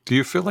 Do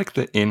you feel like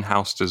the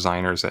in-house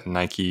designers at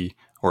Nike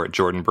or at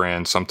Jordan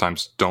Brand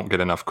sometimes don't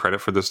get enough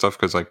credit for this stuff?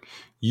 Because like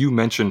you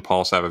mentioned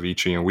Paul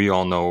Savavici, and we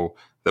all know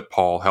that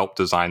Paul helped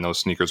design those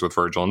sneakers with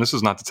Virgil. And this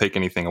is not to take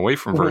anything away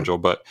from Virgil,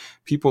 but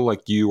people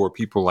like you or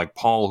people like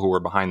Paul who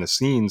are behind the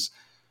scenes,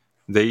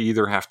 they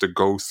either have to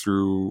go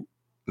through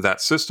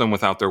that system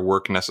without their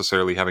work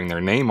necessarily having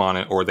their name on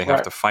it, or they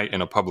have to fight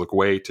in a public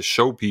way to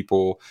show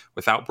people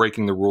without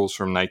breaking the rules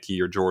from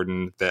Nike or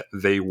Jordan that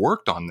they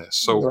worked on this.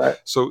 So,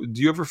 so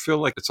do you ever feel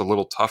like it's a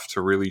little tough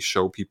to really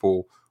show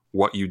people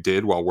what you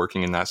did while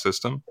working in that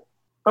system?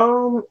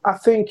 I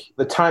think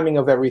the timing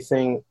of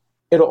everything,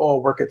 it'll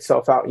all work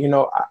itself out. You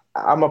know,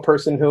 I'm a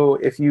person who,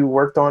 if you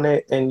worked on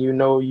it and you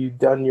know you've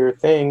done your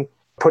thing,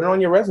 put it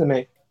on your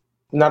resume.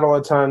 Not all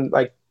the time,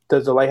 like,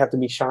 does the light have to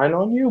be shine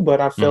on you?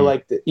 But I feel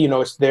like, you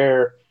know, it's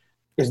their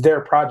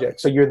project.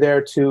 So you're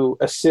there to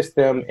assist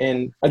them.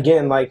 And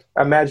again, like,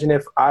 imagine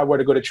if I were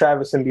to go to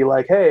Travis and be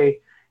like, hey,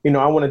 you know,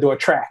 I want to do a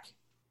track.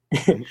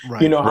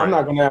 You know, I'm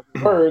not going to have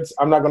the words.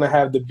 I'm not going to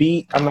have the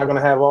beat. I'm not going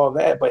to have all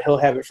that, but he'll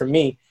have it for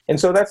me. And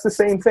so that's the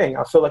same thing.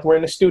 I feel like we're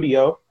in the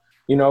studio,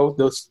 you know,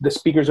 the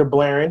speakers are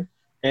blaring,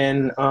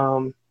 and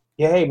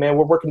hey, man,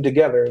 we're working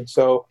together. And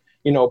so,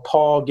 you know,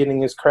 Paul getting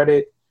his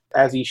credit,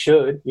 as he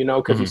should, you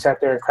know, because he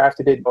sat there and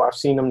crafted it. I've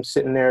seen him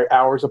sitting there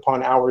hours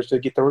upon hours to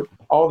get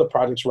all the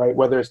projects right,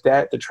 whether it's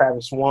that, the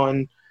Travis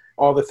 1,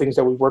 all the things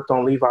that we worked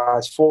on,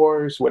 Levi's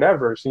 4s,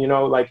 whatever. So, you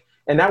know, like,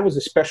 and that was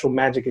a special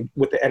magic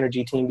with the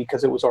Energy team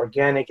because it was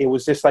organic. It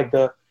was just like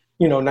the,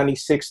 you know,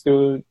 96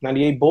 through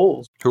 98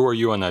 Bulls. Who are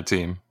you on that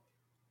team?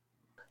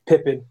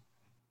 Pippen,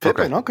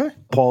 okay.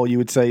 Paul, you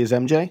would say is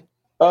MJ?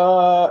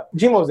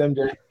 Gmo's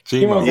MJ.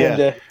 Gmo.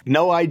 MJ.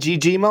 No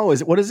IG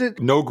Gmo? What is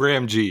it? No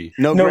Graham G.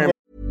 No Graham.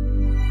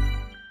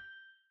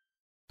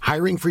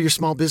 Hiring for your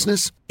small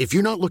business? If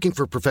you're not looking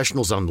for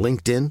professionals on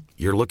LinkedIn,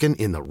 you're looking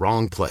in the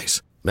wrong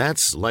place.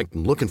 That's like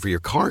looking for your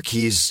car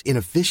keys in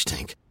a fish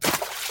tank.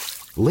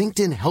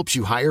 LinkedIn helps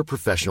you hire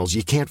professionals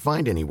you can't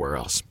find anywhere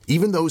else,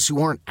 even those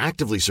who aren't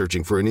actively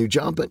searching for a new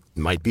job but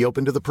might be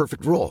open to the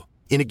perfect role.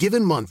 In a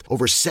given month,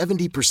 over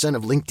 70%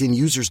 of LinkedIn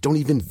users don't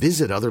even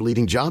visit other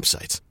leading job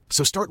sites.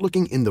 So start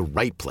looking in the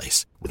right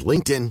place. With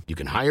LinkedIn, you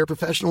can hire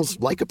professionals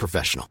like a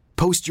professional.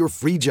 Post your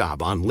free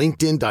job on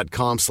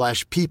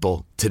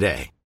linkedin.com/people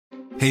today.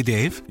 Hey,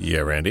 Dave. Yeah,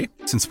 Randy.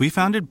 Since we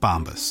founded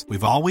Bombas,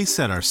 we've always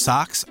said our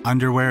socks,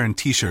 underwear, and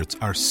T-shirts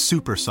are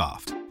super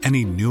soft.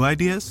 Any new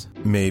ideas?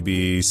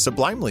 Maybe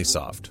sublimely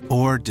soft.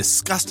 Or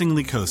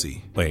disgustingly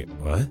cozy. Wait,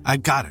 what? I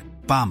got it.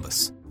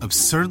 Bombas.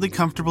 Absurdly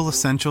comfortable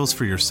essentials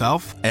for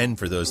yourself and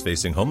for those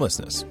facing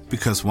homelessness.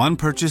 Because one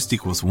purchased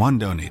equals one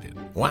donated.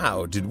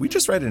 Wow, did we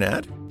just write an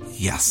ad?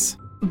 Yes.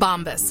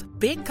 Bombas.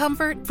 Big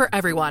comfort for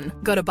everyone.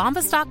 Go to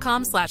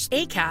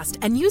bombas.com/ACAST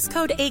and use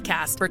code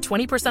ACAST for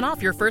 20%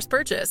 off your first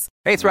purchase.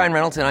 Hey, it's Ryan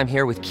Reynolds, and I'm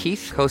here with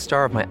Keith,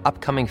 co-star of my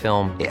upcoming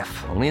film,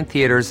 If, only in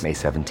theaters May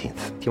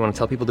 17th. Do you want to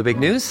tell people the big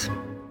news?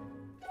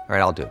 All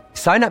right, I'll do it.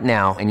 Sign up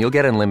now and you'll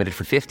get unlimited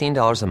for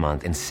 $15 a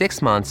month and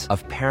 6 months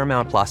of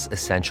Paramount Plus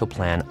Essential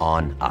Plan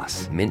on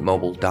us.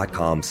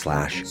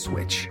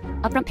 MintMobile.com/switch.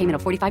 Upfront payment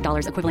of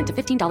 $45 equivalent to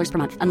 $15 per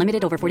month.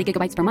 Unlimited over 40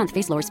 gigabytes per month.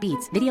 Face lower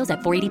speeds. Videos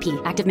at 480p.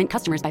 Active Mint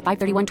customers by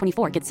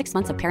 531.24 get 6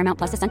 months of Paramount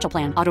Plus Essential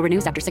Plan. Auto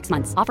renews after 6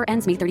 months. Offer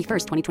ends May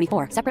 31st,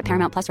 2024. Separate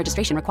Paramount Plus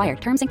registration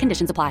required. Terms and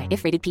conditions apply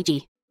if rated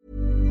PG.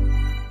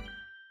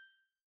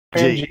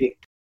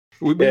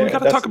 We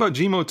got to talk about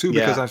Gmo too,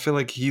 because I feel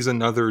like he's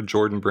another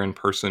Jordan Brand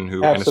person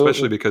who, and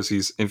especially because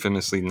he's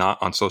infamously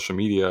not on social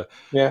media,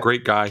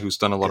 great guy who's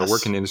done a lot of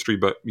work in the industry,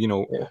 but, you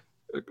know,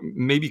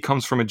 maybe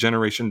comes from a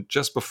generation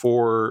just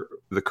before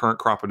the current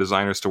crop of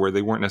designers to where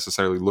they weren't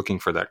necessarily looking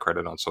for that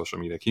credit on social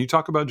media. Can you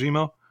talk about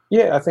Gmo?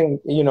 Yeah, I think,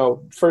 you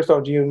know, first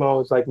off,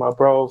 Gmo is like my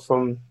bro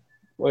from,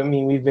 I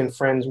mean, we've been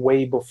friends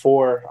way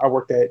before I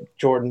worked at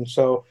Jordan.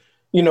 So,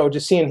 you know,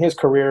 just seeing his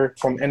career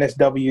from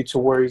NSW to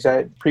where he's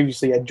at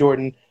previously at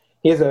Jordan,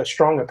 he has a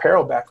strong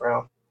apparel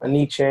background.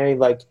 Aniche,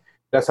 like,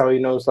 that's how he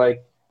knows,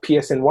 like,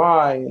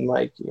 PSNY and,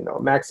 like, you know,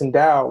 Max and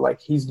Dow. Like,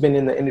 he's been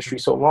in the industry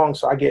so long.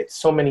 So I get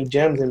so many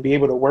gems, and be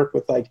able to work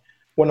with, like,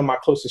 one of my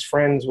closest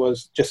friends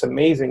was just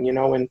amazing, you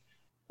know. And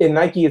in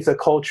Nike, it's a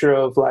culture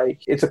of,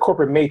 like, it's a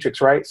corporate matrix,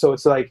 right? So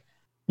it's like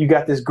you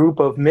got this group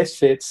of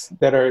misfits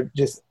that are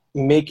just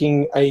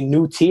making a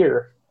new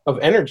tier of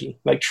energy,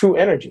 like true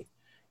energy,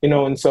 you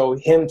know. And so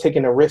him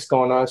taking a risk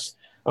on us,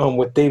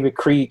 with David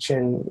Creech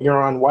and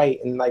Euron White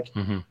and like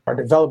our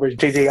developers,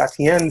 JJ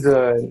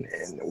Atienza,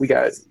 and we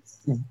got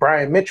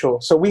Brian Mitchell.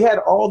 So we had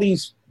all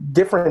these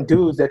different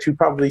dudes that you've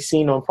probably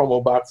seen on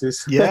promo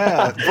boxes.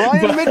 Yeah,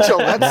 Brian Mitchell.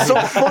 That's so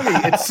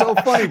funny. It's so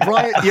funny.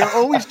 Brian, you're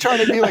always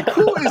trying to be like,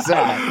 who is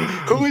that?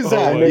 Who is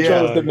that?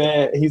 Mitchell's the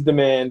man. He's the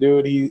man,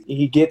 dude.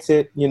 He gets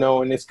it,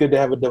 and it's good to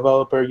have a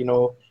developer,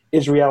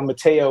 Israel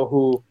Mateo,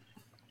 who,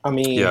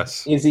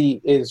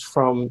 Izzy is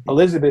from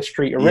Elizabeth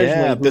Street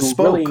originally,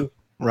 bespoke, who really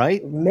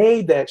right?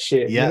 made that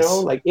shit. Yes.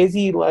 Like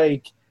Izzy,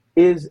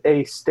 is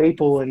a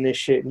staple in this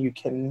shit, and you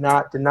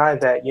cannot deny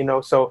that.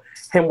 So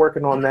him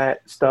working on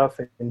that stuff,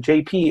 and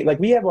JP, like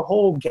we have a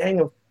whole gang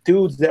of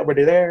dudes that were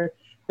there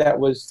that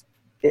was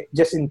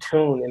just in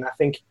tune, and I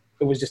think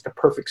it was just a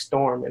perfect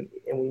storm, and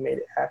we made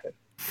it happen.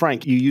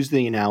 Frank, you used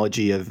the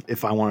analogy of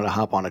if I wanted to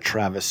hop on a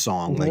Travis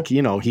song,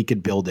 he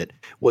could build it.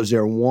 Was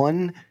there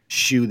one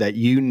shoe that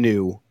you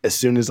knew as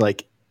soon as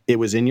it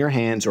was in your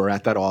hands or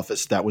at that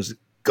office that was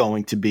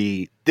going to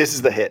be, this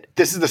is the hit,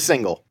 this is the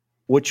single?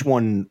 Which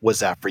one was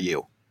that for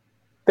you?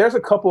 There's a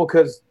couple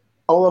because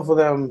all of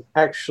them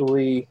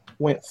actually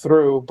went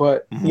through,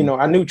 but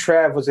I knew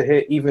Trav was a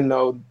hit even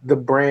though the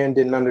brand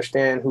didn't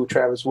understand who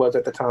Travis was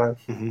at the time.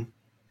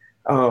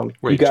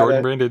 Wait,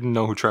 Jordan Brand didn't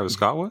know who Travis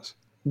Scott was?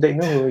 They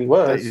knew who he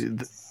was.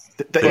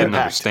 They didn't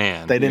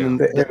understand. They didn't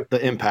the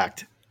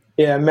impact.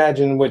 Yeah,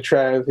 imagine what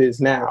Trav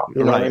is now.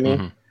 You know what I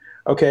mean?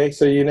 Okay,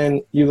 so you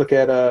look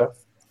at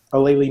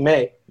Aleli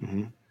May,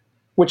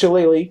 which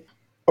Aleli,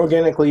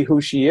 organically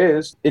who she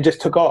is, it just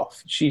took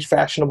off. She's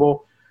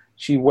fashionable.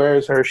 She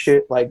wears her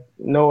shit like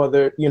no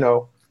other,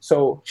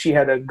 so she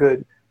had a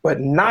good, but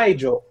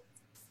Nigel,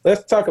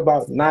 let's talk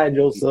about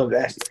Nigel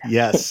Sylvester.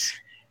 Yes.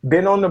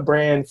 Been on the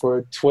brand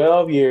for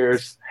 12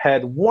 years,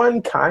 had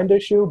one kind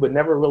of shoe, but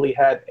never really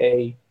had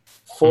a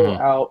full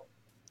out,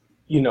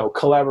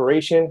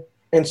 collaboration.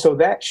 And so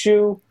that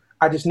shoe,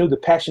 I just knew the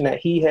passion that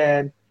he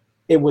had.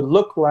 It would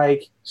look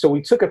like, so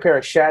we took a pair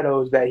of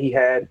Shadows that he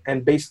had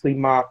and basically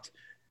mocked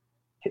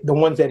the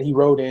ones that he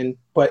rode in,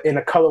 but in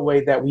a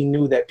colorway that we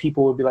knew that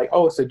people would be like,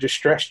 oh, it's a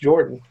distressed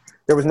Jordan.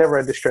 There was never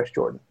a distressed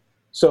Jordan.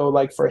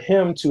 So for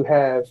him to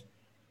have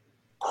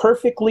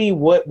perfectly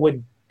what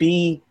would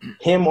be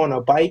him on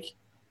a bike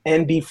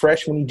and be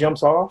fresh when he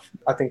jumps off,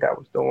 I think that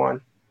was the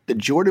one. The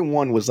Jordan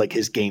 1 was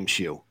his game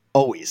shoe.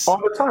 Always. All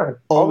the time.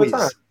 Always.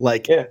 All the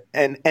time.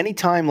 And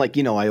anytime,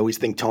 I always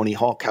think Tony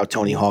Hawk, how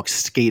Tony Hawk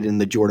skated in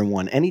the Jordan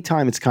 1.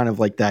 Anytime it's kind of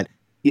like that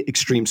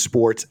extreme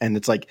sports, and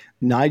it's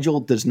Nigel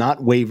does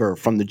not waver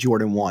from the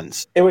Jordan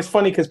 1s. It was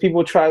funny because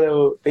people try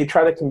to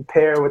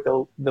compare with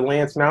the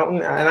Lance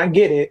Mountain, and I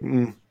get it.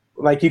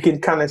 You can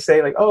kind of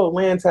say oh,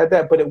 Lance had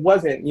that, but it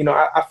wasn't.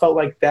 I felt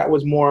like that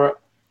was more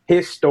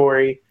his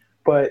story,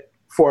 but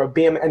for a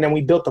BM, and then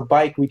we built the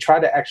bike. We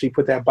tried to actually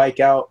put that bike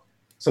out.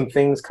 Some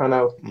things kind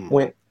of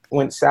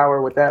went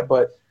sour with that,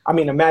 but I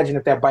mean, imagine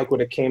if that bike would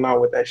have came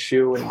out with that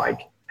shoe and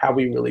how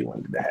we really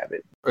wanted to have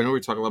it. I know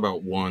we talk a lot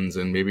about ones,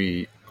 and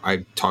maybe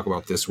I talk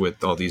about this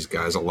with all these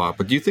guys a lot,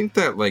 but do you think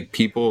that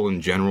people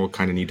in general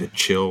kind of need to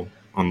chill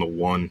on the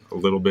one a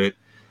little bit?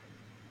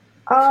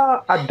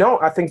 I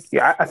don't. I think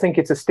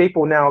it's a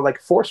staple now,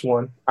 Force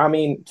One. I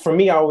mean, for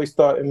me, I always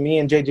thought, and me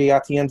and JJ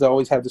Atienza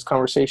always have this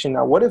conversation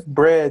now, what if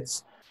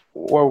breads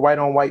were white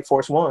on white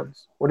Force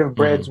Ones? What if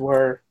breads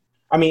were,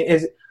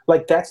 is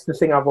that's the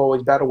thing I've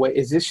always battled with.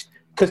 Is this,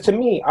 because to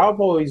me,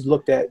 I've always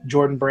looked at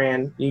Jordan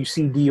Brand, you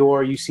see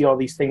Dior, you see all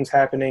these things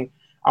happening.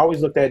 I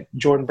always looked at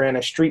Jordan Brand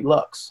as street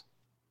lux.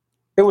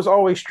 It was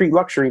always street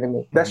luxury to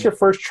me. That's your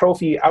first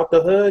trophy out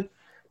the hood.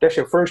 That's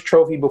your first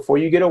trophy before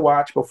you get a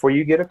watch, before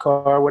you get a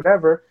car,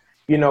 whatever.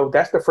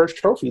 That's the first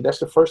trophy. That's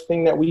the first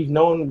thing that we've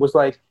known was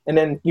and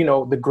then,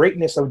 the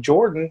greatness of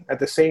Jordan at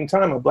the same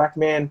time, a black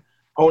man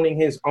owning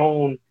his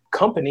own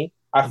company.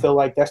 I feel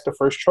like that's the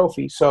first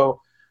trophy.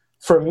 So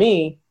for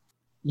me,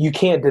 you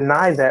can't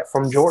deny that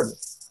from Jordan.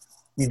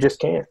 You just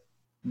can't.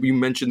 You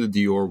mentioned the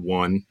Dior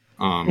one.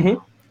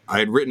 I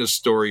had written a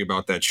story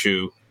about that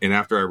shoe, and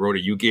after I wrote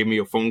it, you gave me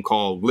a phone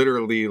call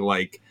literally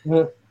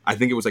I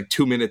think it was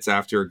 2 minutes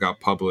after it got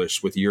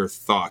published with your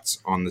thoughts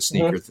on the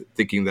sneaker,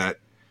 thinking that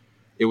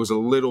it was a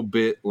little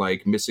bit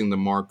missing the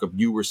mark of,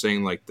 you were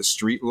saying the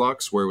street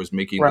lux, where it was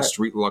making the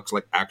street lux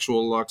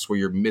actual lux, where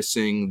you're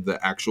missing the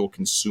actual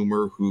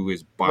consumer who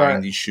is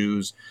buying these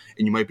shoes,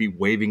 and you might be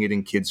waving it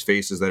in kids'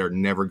 faces that are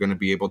never going to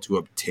be able to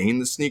obtain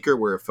the sneaker,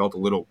 where it felt a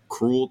little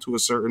cruel to a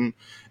certain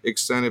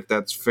extent, if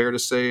that's fair to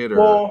say it. Or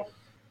well,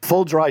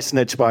 full dry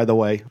snitch, by the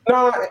way.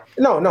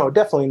 No,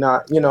 definitely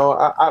not.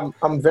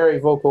 I'm very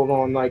vocal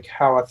on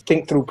how I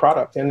think through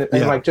product, and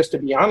just to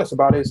be honest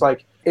about it,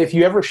 it's if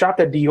you ever shopped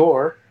at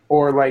Dior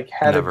or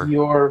had Never. a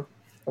Dior,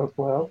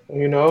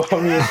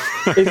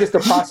 it's just the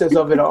process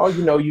of it all.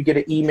 You get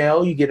an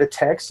email, you get a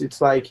text. It's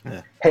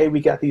hey, we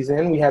got these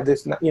in, we have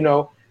this.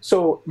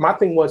 So my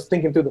thing was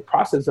thinking through the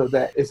process of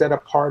that. Is that a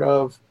part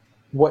of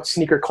what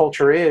sneaker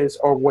culture is,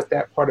 or what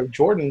that part of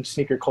Jordan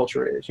sneaker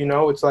culture is?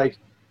 It's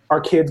are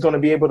kids going to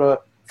be able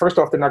to, first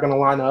off, they're not going to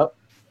line up.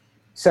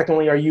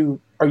 Secondly, are you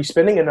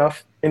spending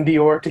enough in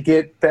Dior to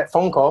get that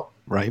phone call?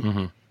 Right.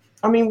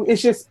 I mean,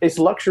 it's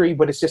luxury,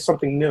 but it's just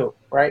something new,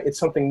 right? It's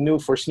something new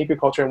for sneaker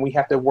culture, and we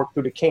have to work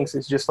through the kinks.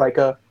 It's just like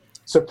a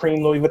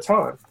Supreme Louis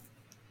Vuitton.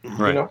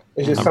 Right. You know,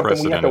 it's just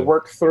something we have to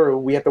work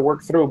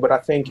through. But I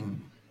think,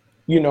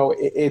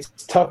 it's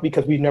tough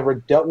because we've never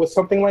dealt with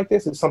something like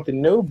this. It's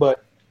something new,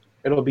 but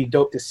it'll be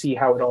dope to see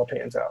how it all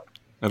pans out.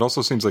 It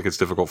also seems like it's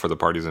difficult for the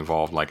parties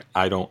involved. Like,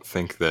 I don't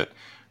think that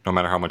no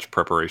matter how much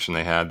preparation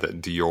they had,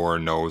 that Dior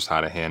knows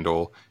how to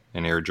handle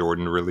an Air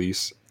Jordan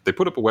release. They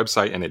put up a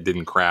website and it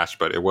didn't crash,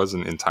 but it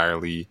wasn't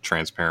entirely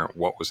transparent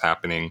what was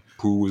happening,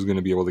 who was going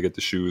to be able to get the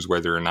shoes,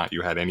 whether or not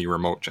you had any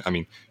remote. I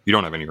mean, you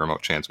don't have any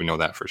remote chance. We know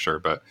that for sure.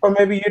 But or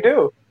maybe you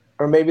do,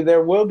 or maybe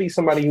there will be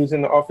somebody who's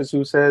in the office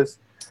who says,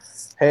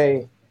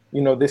 "Hey,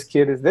 this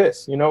kid is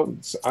this."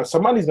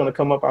 Somebody's going to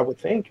come up. I would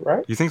think,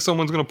 right? You think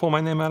someone's going to pull my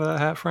name out of that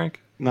hat,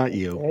 Frank? Not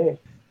you. Hey.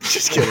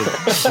 Just kidding.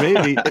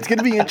 Maybe it's going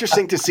to be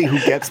interesting to see who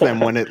gets them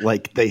when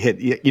they hit.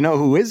 You know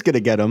who is going to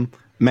get them?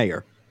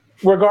 Mayor.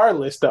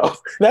 Regardless, though,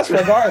 that's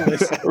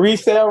regardless.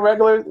 Resale,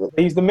 regular,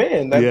 he's the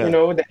man.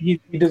 That he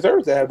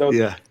deserves to have those.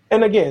 Yeah.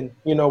 And again,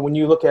 when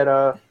you look at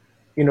the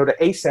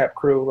ASAP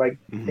crew, like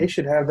they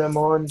should have them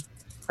on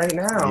right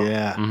now.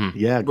 Yeah,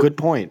 yeah. Good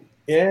point.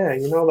 Yeah,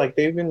 like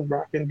they've been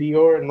rocking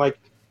Dior and like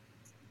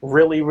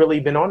really, really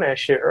been on that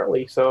shit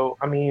early. So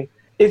I mean,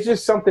 it's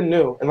just something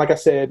new. And like I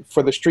said,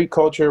 for the street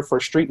culture, for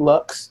street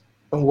lux,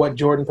 and what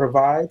Jordan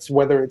provides,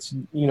 whether it's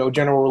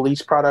general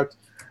release product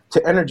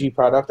to energy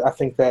product, I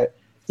think that.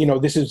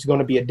 This is going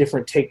to be a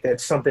different take.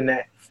 That's something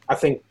that I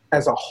think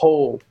as a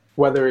whole,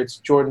 whether it's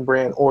Jordan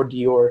Brand or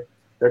Dior,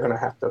 they're going to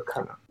have to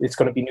it's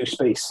going to be new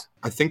space.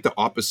 I think the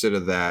opposite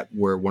of that,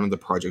 where one of the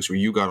projects where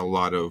you got a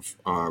lot of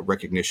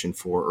recognition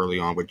for early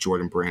on with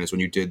Jordan Brand is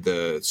when you did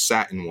the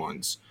satin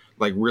ones,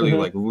 like really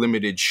like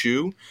limited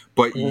shoe.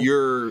 But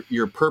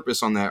your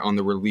purpose on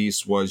the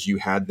release was you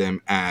had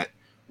them at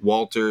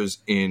Walters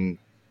in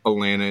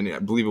Atlanta, and I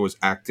believe it was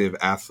Active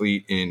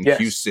Athlete in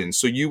Houston.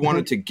 So you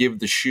wanted to give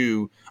the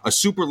shoe a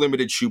super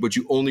limited shoe, but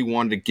you only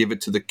wanted to give it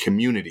to the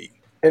community.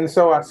 And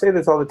so I say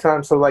this all the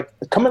time. So like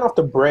coming off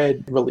the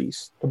Bread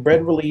release, the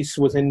Bread release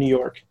was in New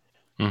York,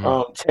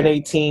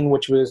 10/18,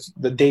 which was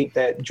the date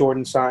that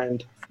Jordan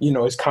signed,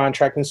 his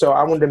contract. And so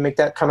I wanted to make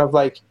that kind of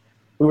like,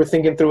 we were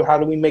thinking through how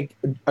do we make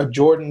a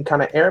Jordan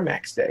kind of Air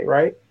Max day,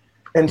 right?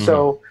 And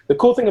so the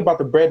cool thing about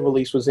the Bread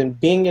release was in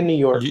being in New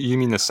York. You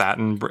mean the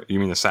satin? You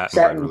mean the satin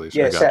bread release?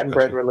 Yeah, satin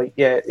bread release.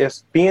 Yeah,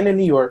 it's being in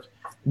New York,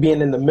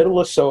 being in the middle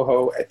of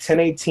Soho at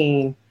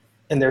 10/18,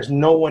 and there's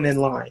no one in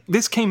line.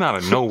 This came out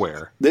of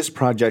nowhere. This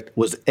project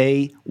was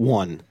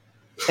A1.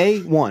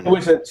 A1. It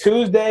was a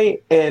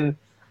Tuesday, and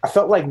I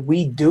felt like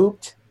we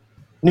duped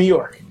New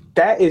York.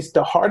 That is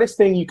the hardest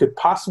thing you could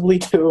possibly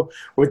do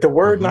with the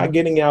word not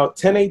getting out.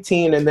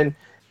 10/18, and then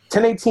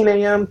 10:18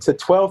 a.m. to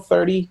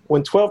 12:30.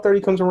 When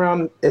 12:30 comes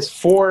around, it's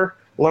 4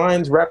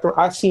 lines wrapped around.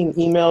 I've seen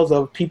emails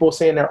of people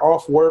saying they're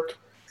off work.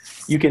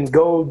 You can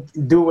go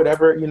do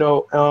whatever,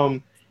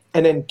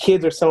 and then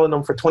kids are selling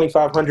them for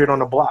 $2,500 on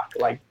the block.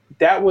 Like,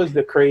 that was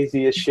the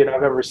craziest shit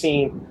I've ever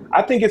seen.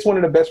 I think it's one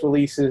of the best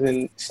releases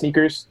in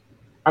sneakers.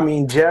 I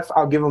mean, Jeff,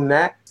 I'll give him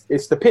that.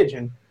 It's the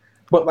pigeon.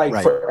 But,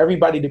 for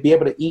everybody to be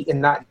able to eat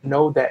and not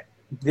know that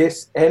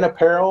this and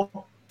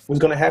apparel was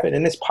going to happen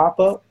in this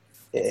pop-up,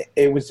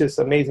 it was just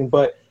amazing.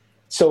 But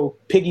so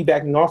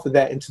piggybacking off of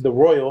that into the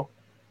Royal,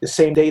 the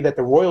same day that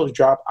the Royals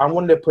dropped, I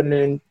wanted to put it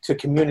into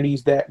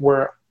communities that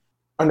were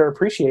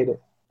underappreciated.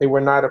 They were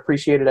not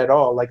appreciated at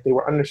all. Like, they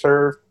were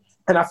underserved.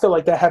 And I feel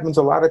like that happens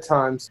a lot of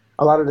times.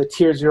 A lot of the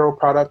tier 0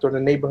 product or the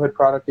neighborhood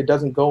product, it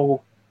doesn't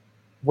go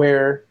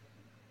where,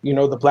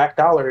 the black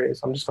dollar is.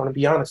 I'm just going to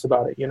be honest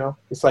about it.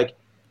 It's like,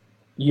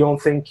 you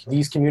don't think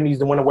these communities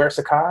don't want to wear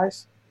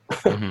Sakai's?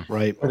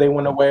 Right. Or they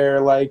want to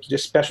wear like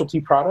just specialty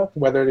product,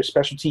 whether they're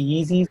specialty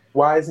Yeezys.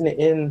 Why isn't it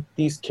in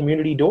these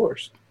community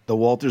doors? The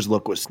Walters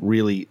look was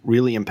really,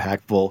 really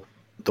impactful.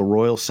 The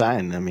Royal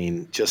Satin, I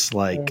mean, just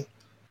like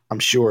I'm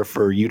sure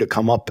for you to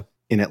come up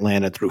in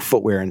Atlanta through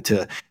footwear and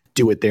to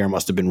do it there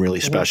must have been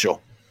really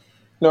special.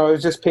 No, it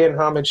was just paying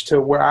homage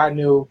to where I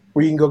knew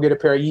where you can go get a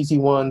pair of Yeezy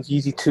 1s,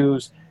 Yeezy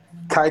 2s,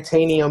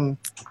 titanium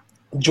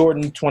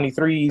Jordan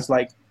 23s,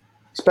 like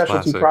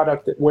specialty Classic.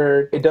 Product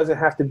where it doesn't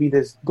have to be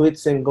this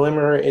glitz and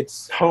glimmer.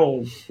 It's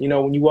home.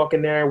 When you walk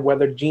in there,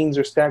 whether jeans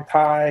are stacked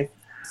high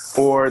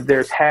or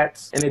there's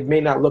hats, and it may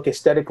not look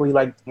aesthetically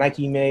like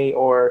Nike may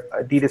or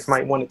Adidas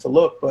might want it to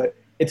look, but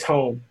it's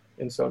home.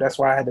 And so that's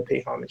why I had to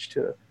pay homage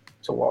to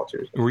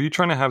Walters. Were you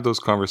trying to have those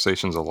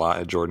conversations a lot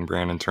at Jordan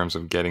Brand in terms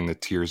of getting the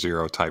tier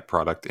 0 type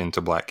product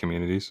into black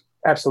communities?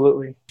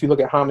 Absolutely. If you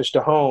look at homage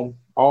to home,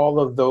 all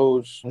of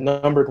those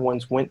numbered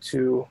ones went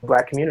to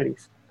black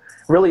communities.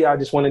 Really, I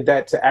just wanted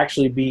that to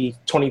actually be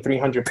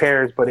 2,300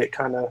 pairs, but it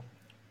kind of,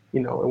 it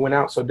went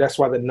out. So that's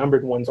why the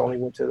numbered ones only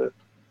went to the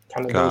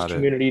kind of those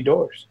community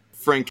doors.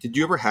 Frank, did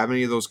you ever have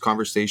any of those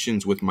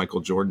conversations with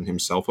Michael Jordan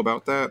himself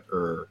about that,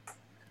 or?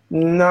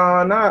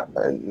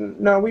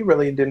 No, we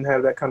really didn't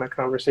have that kind of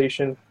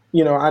conversation.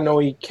 I know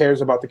he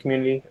cares about the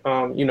community.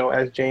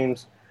 As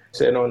James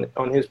said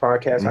on his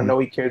podcast, I know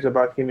he cares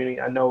about the community.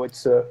 I know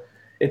it's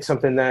it's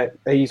something that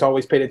he's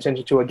always paid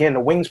attention to. Again, the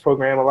Wings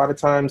program, a lot of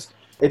times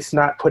it's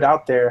not put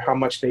out there how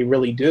much they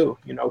really do.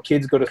 You know,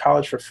 kids go to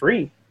college for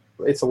free.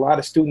 It's a lot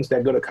of students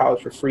that go to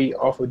college for free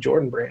off of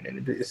Jordan Brand,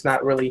 and it's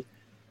not really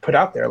put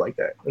out there like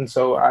that. And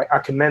so I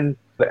commend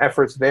the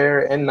efforts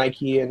there and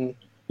Nike, and,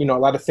 you know, a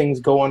lot of things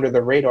go under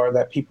the radar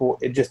that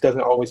it just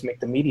doesn't always make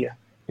the media.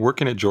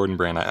 Working at Jordan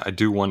Brand, I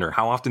do wonder,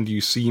 how often do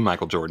you see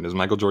Michael Jordan? Does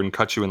Michael Jordan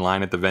cut you in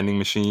line at the vending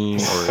machine,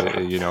 or,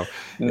 you know,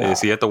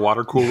 is he at the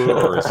water cooler,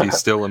 or is he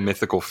still a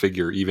mythical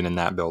figure even in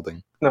that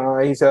building? No,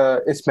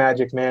 it's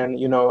magic, man.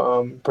 You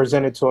know,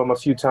 presented to him a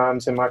few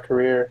times in my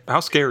career. How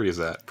scary is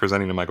that,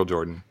 presenting to Michael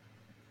Jordan?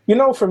 You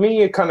know, for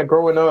me, it kind of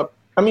growing up,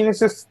 I mean, it's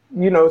just,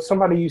 you know,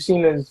 somebody you've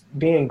seen as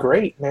being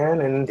great,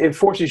 man. And it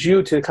forces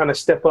you to kind of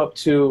step up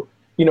to,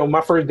 you know, my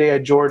first day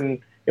at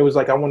Jordan, it was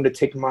like I wanted to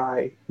take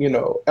my, you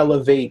know,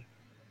 elevate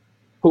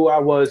who I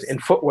was in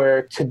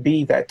footwear to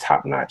be that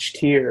top-notch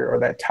tier or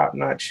that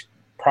top-notch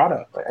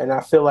product. And I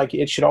feel like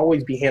it should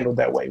always be handled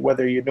that way,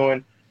 whether you're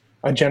doing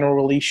a general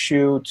release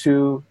shoe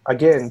to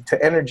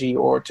energy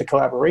or to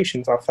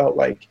collaborations. I felt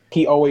like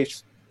he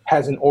always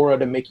has an aura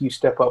to make you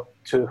step up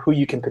to who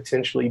you can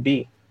potentially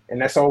be.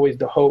 And that's always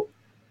the hope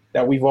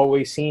that we've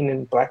always seen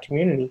in Black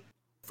community.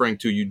 Frank,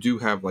 too, you do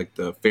have like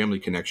the family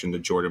connection to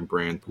Jordan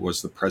Brand, who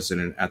was the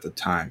president at the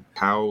time.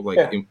 How,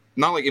 like,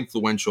 not like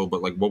influential,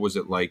 but like, what was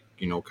it like,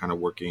 you know, kind of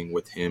working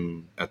with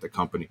him at the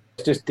company?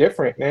 It's just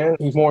different, man.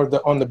 He's more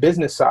on the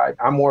business side.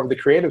 I'm more of the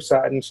creative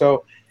side. And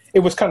so it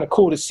was kind of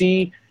cool to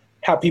see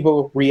how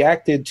people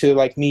reacted to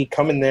like me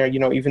coming there, you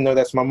know, even though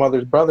that's my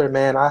mother's brother,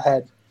 man. I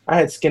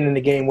had skin in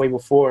the game way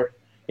before,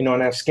 you know,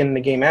 and I have skin in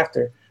the game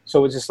after.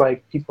 So it's just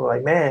like, people are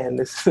like, man,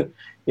 this,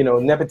 you know,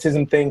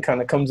 nepotism thing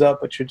kind of comes up,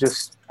 but you're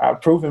just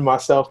proving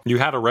myself. You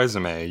had a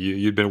resume.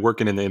 You'd been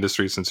working in the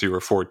industry since you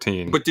were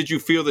 14. But did you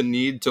feel the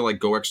need to like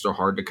go extra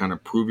hard to kind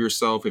of prove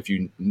yourself if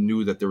you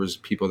knew that there was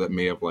people that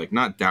may have like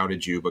not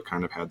doubted you, but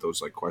kind of had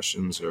those like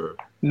questions? Or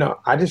no,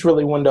 I just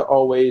really wanted to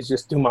always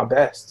just do my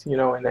best, you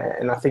know,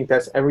 and I think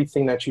that's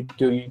everything that you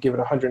do. You give it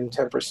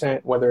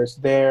 110%, whether it's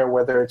there,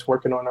 whether it's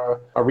working on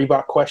a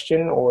Reebok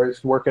question or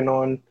it's working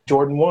on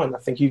Jordan 1. I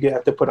think you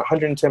have to put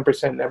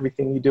 110% in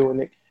everything you do,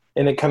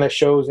 and it kind of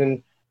shows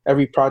in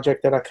every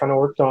project that I kind of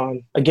worked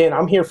on. Again,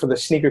 I'm here for the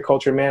sneaker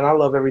culture, man. I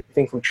love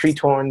everything from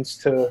Tretorns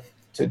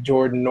to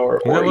Jordan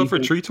or you got love for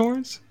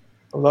Tretorns?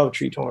 I love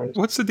Tretorns.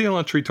 What's the deal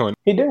on Tretorn?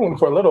 He did one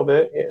for a little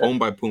bit. Yeah. Owned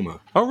by Puma.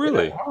 Oh,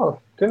 really? Yeah. Oh,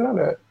 didn't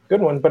know that.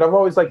 Good one. But I've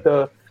always liked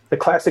the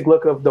classic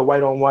look of the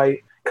white on white,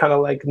 kind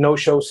of like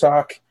no-show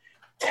sock,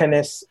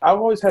 tennis. I've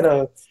always had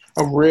a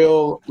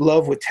real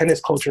love with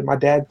tennis culture. My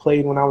dad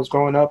played when I was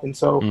growing up, and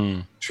so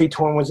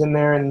Tretorn was in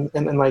there,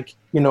 and like,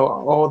 you know,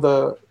 all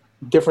the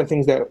different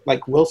things that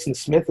like Wilson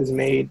Smith has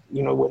made,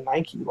 you know, with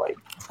Nike, like,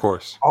 of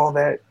course, all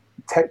that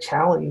tech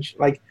challenge.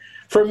 Like,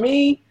 for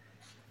me,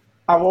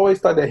 I've always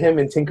thought that him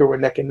and Tinker were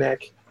neck and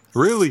neck.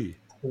 Really?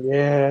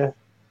 Yeah.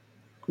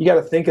 You got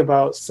to think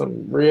about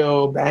some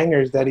real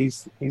bangers that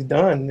he's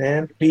done,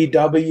 man.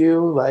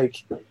 BW,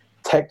 like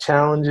tech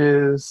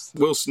challenges.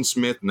 Wilson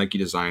Smith, Nike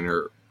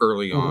designer,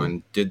 early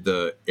on, did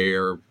the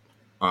Air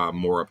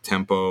more up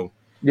tempo.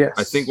 Yes.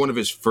 I think one of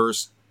his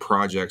first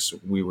projects,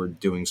 we were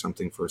doing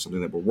something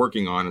that we're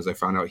working on, as I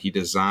found out he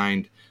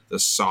designed the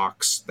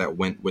socks that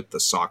went with the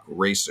sock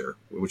racer,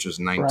 which was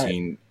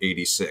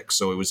 1986. Right.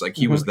 So it was like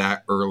he was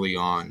that early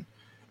on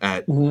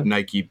at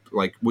Nike.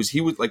 Like, was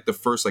he like the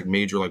first like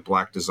major like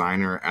Black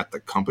designer at the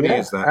company? Yeah,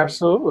 is that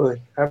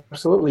absolutely.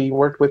 He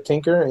worked with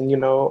Tinker, and, you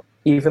know,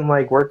 even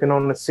like working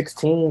on the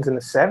 16s and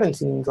the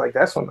 17s, like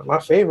that's one of my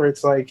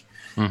favorites. Like,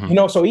 you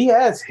know, so he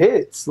has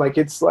hits. Like,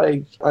 it's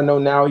like, I know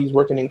now he's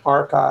working in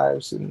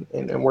archives and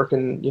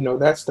working, you know,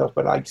 that stuff.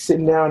 But like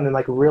sitting down and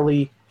like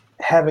really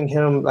having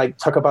him like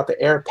talk about the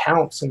Air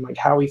Pounce and like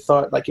how he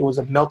thought like it was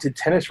a melted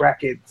tennis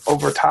racket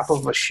over top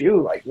of a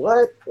shoe. Like,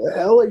 what the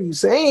hell are you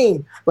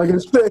saying? Like,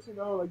 it's, you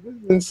know, like, this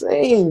is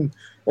insane.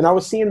 And I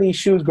was seeing these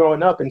shoes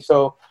growing up, and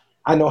so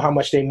I know how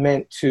much they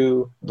meant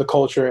to the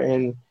culture.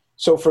 And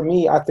so for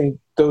me, I think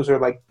those are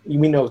like,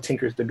 we know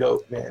Tinker's the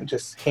GOAT, man,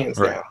 just hands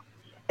down.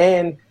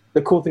 And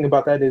the cool thing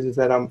about that is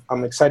that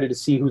I'm excited to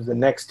see who's the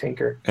next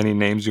Tinker. Any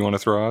names you want to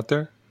throw out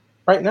there?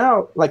 Right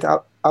now, like,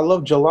 I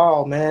love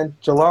Jalal, man.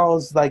 Jalal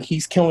is like,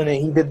 he's killing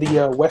it. He did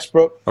the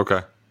Westbrook,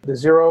 the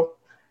Zero,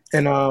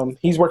 and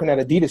he's working at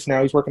Adidas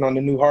now. He's working on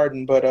the new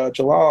Harden. But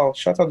Jalal,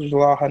 shout out to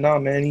Jalal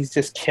Hanan, man. He's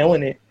just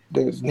killing it.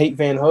 There's Nate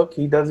Van Hook.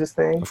 He does his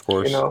thing, of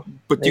course. You know,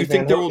 but do you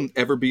think there will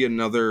ever be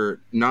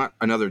not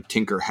another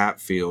Tinker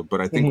Hatfield, but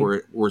I think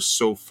we're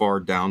so far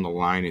down the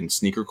line in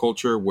sneaker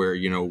culture where,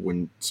 you know,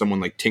 when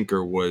someone like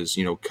Tinker was,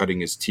 you know,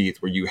 cutting his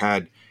teeth, where you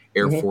had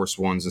Air Force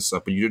Ones and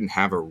stuff, but you didn't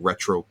have a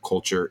retro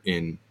culture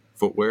in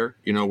footwear,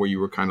 you know, where you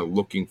were kind of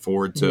looking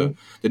forward to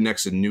the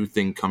next new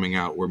thing coming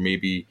out, where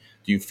maybe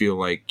do you feel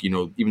like, you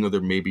know, even though there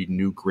may be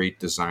new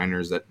great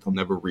designers, that they'll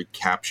never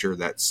recapture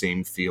that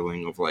same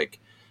feeling of like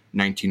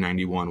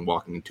 1991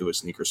 walking into a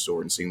sneaker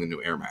store and seeing the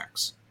new Air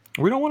Max?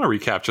 We don't want to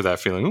recapture that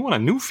feeling. We want a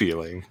new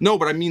feeling. No,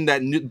 but I mean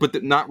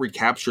not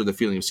recapture the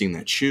feeling of seeing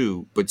that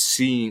shoe, but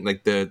seeing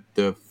like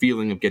the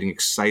feeling of getting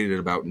excited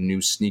about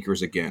new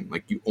sneakers again.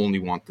 Like you only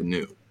want the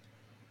new.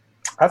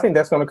 I think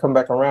that's going to come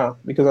back around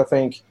because I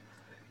think,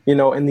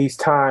 in these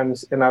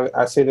times, and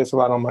I say this a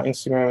lot on my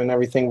Instagram and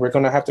everything, we're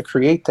going to have to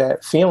create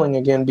that feeling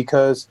again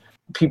because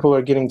people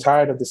are getting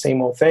tired of the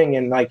same old thing.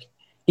 And like,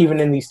 even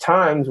in these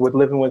times with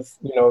living with,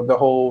 the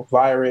whole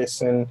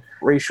virus and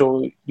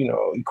racial,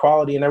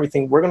 equality and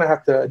everything, we're going to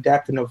have to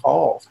adapt and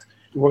evolve.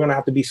 We're going to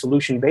have to be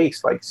solution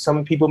based. Like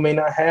some people may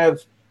not have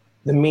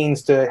the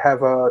means to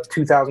have a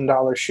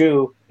 $2,000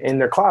 shoe in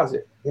their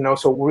closet,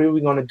 so what are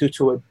we going to do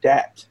to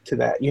adapt to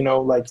that?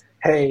 Like,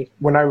 hey,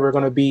 we're never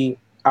going to be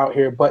out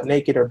here butt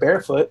naked or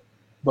barefoot,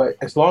 but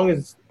as long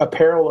as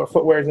apparel or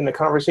footwear is in the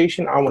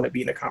conversation, I want to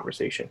be in the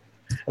conversation.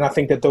 And I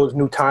think that those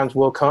new times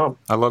will come.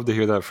 I love to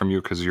hear that from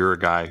you because you're a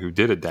guy who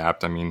did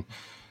adapt. I mean,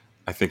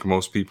 I think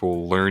most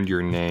people learned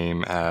your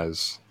name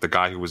as the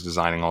guy who was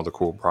designing all the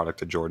cool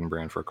product at Jordan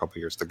Brand for a couple of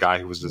years, the guy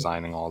who was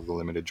designing all the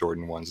limited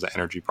Jordan 1s, the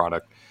energy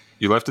product.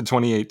 You left in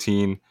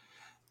 2018,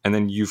 and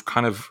then you've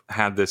kind of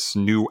had this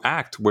new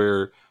act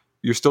where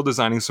you're still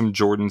designing some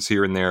Jordans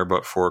here and there,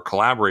 but for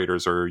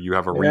collaborators, or you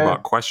have a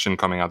Reebok question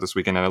coming out this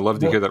weekend. And I'd love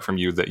to hear that from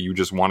you, that you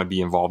just want to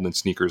be involved in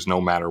sneakers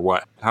no matter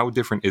what. How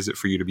different is it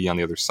for you to be on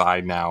the other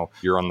side now?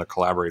 You're on the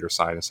collaborator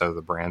side instead of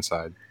the brand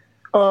side.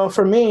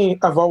 For me,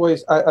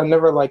 I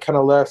never like kind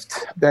of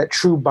left that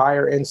true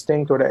buyer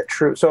instinct or that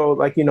true. So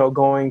like,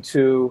 going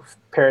to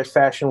Paris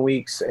Fashion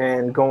Weeks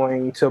and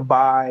going to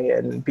buy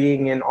and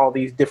being in all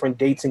these different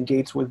dates and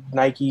gates with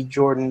Nike,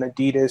 Jordan,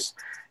 Adidas,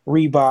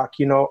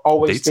 Reebok,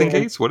 always dates and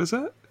gates. What is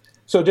that?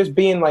 So just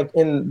being like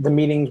in the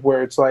meetings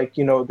where it's like,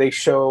 they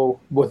show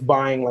with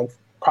buying like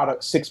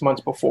products 6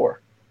 months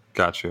before.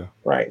 Got you.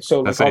 Right.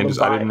 So that's I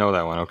didn't know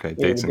that one. Okay.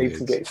 Dates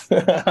and gates.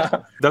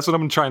 That's what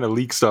I'm trying to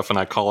leak stuff, and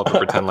I call up and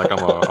pretend like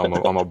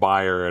I'm a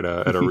buyer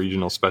at a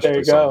regional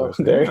specialty.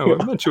 There you go.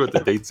 I met you at the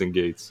dates and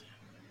gates.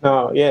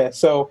 Oh yeah.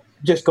 So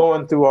just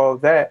going through all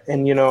of that,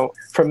 and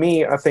for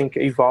me, I think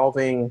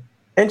evolving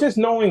and just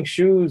knowing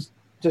shoes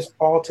just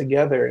all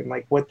together and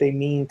like what they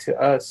mean to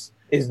us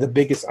is the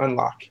biggest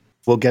unlock.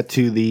 We'll get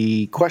to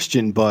the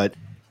question, but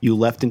you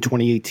left in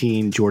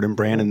 2018 Jordan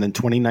Brand, and then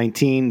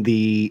 2019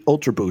 the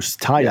Ultra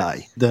Boost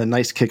tie-dye, the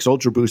Nice Kicks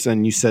Ultra Boost,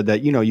 and you said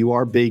that you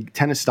are big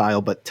tennis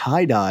style, but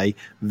tie-dye,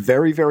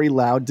 very, very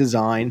loud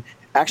design,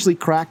 actually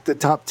cracked the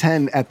top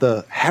 10 at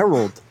the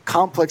Herald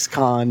Complex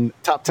Con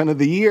top 10 of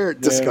the year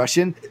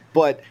discussion,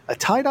 but a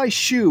tie-dye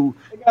shoe.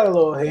 I got a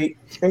little hate.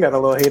 I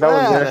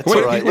was there. That's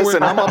all right.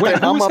 Listen, I'm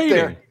up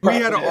there. We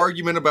had an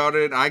argument about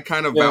it. I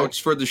kind of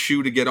vouched for the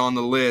shoe to get on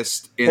the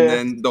list, and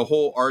then the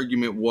whole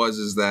argument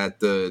was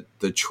that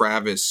the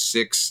Travis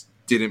 6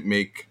 didn't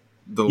make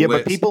the list. Yeah,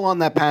 but people on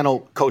that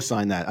panel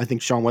co-signed that. I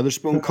think Sean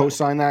Weatherspoon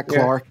co-signed that,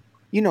 Clark.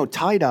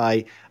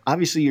 Tie-dye,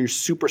 obviously you're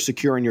super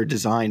secure in your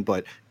design,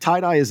 but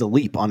tie-dye is a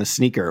leap on a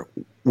sneaker.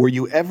 Were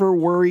you ever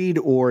worried,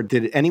 or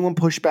did anyone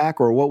push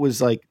back, or what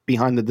was like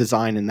behind the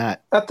design in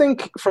that? I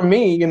think for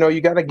me,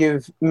 you got to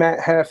give Matt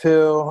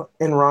Halfhill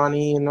and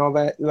Ronnie and all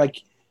that,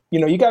 like,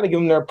 you got to give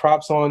them their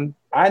props on.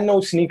 I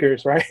know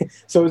sneakers, right?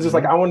 So it's just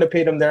like I want to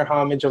pay them their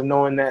homage of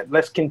knowing that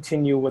let's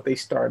continue what they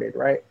started,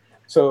 right?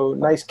 So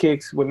Nice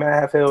Kicks with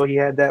Matt Halfhill, he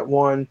had that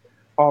one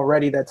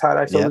already, that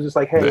tie-dye. So it was just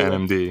like, hey,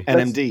 the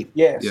NMD.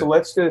 Yeah, so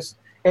let's just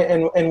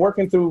and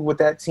working through with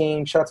that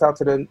team. Shouts out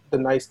to the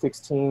Nice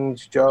Kicks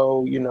teams,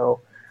 Joe,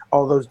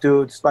 all those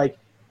dudes. Like,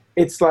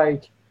 it's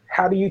like,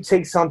 how do you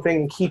take something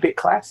and keep it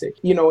classic?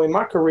 In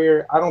my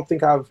career, I don't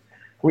think I've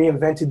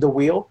reinvented the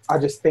wheel. I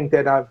just think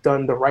that I've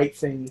done the right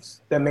things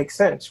that make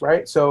sense,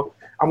 right? So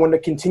I want to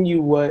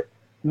continue what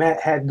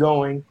Matt had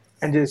going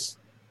and just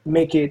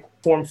make it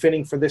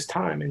form-fitting for this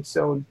time. And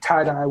so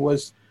tie-dye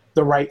was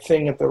the right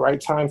thing at the right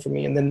time for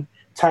me. And then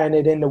tying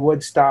it into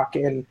Woodstock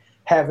and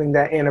having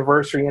that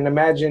anniversary. And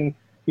imagine,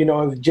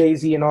 if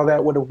Jay-Z and all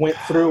that would have went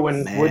through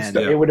and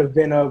Woodstock, it would have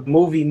been a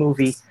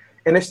movie.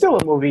 And it's still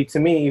a movie to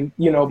me,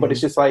 but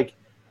it's just like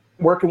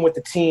working with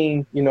the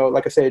team,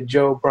 like I said,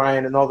 Joe,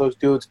 Brian, and all those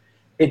dudes,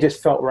 it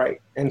just felt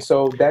right. And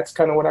so that's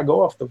kind of what I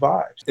go off the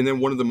vibes. And then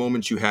one of the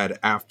moments you had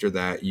after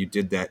that, you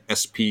did that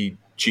SP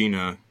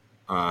Gina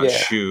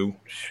shoe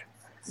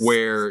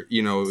where,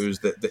 it was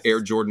the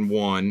Air Jordan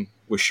 1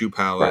 with Shoe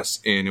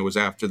Palace. Right. And it was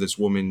after this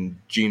woman,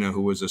 Gina,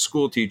 who was a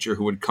school teacher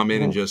who would come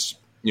in and just,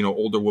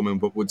 older woman,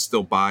 but would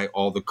still buy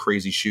all the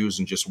crazy shoes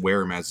and just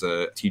wear them as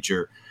a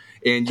teacher.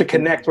 And to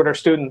connect with our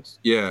students.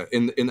 Yeah.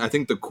 And I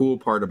think the cool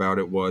part about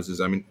it was,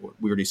 we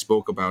already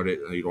spoke about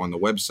it on the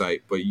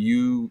website, but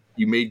you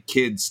made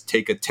kids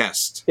take a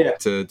test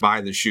to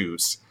buy the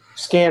shoes.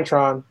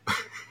 Scantron.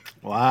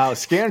 Wow.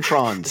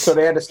 Scantrons. So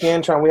they had a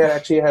Scantron. We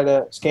had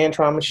a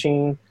Scantron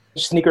machine,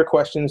 sneaker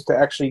questions to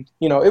actually,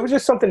 it was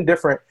just something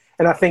different.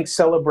 And I think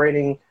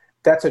celebrating,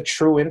 that's a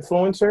true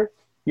influencer,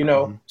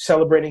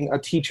 celebrating a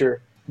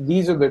teacher.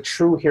 These are the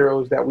true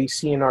heroes that we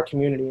see in our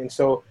community. And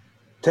so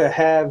to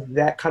have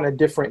that kind of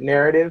different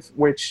narrative,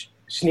 which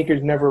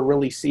sneakers never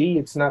really see.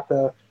 It's not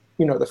the,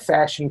 the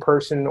fashion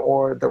person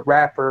or the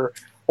rapper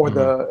or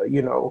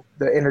the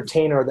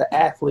entertainer or the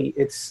athlete.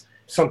 It's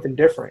something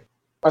different.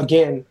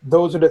 Again,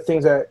 those are the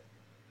things that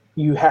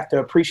you have to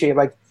appreciate.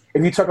 Like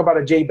if you talk about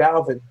a J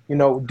Balvin,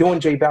 doing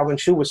J Balvin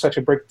shoe was such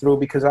a breakthrough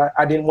because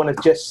I didn't want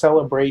to just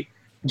celebrate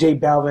J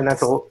Balvin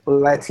as a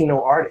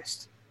Latino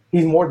artist.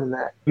 He's more than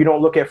that. You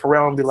don't look at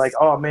Pharrell and be like,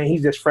 oh man,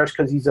 he's just fresh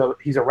because he's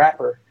a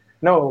rapper.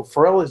 No,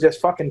 Pharrell is just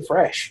fucking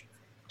fresh.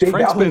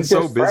 Frank's been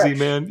so busy,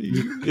 man.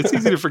 It's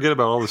easy to forget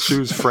about all the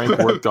shoes Frank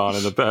worked on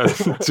in the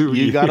past 2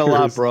 years. You got a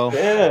lot, bro.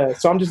 Yeah.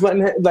 So I'm just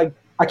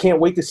I can't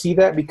wait to see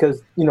that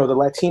because, the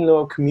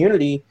Latino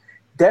community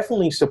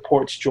definitely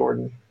supports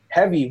Jordan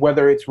heavy,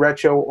 whether it's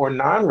retro or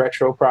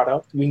non-retro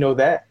product. We know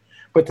that.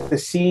 But to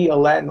see a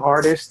Latin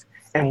artist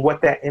and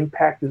what that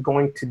impact is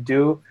going to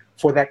do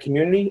for that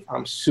community,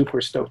 I'm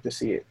super stoked to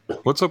see it.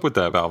 What's up with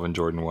that Balvin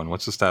Jordan one?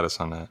 What's the status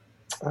on that?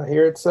 I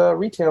hear it's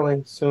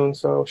retailing soon.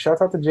 So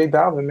shout out to J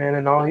Balvin, man,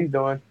 and all he's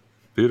doing.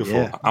 Beautiful.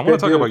 Yeah. I want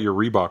to talk about your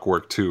Reebok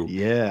work too.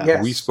 Yeah.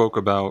 Yes. We spoke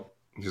about,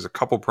 there's a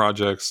couple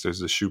projects. There's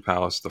the Shoe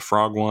Palace, the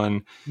Frog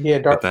one. Yeah,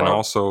 Dark But then Frog.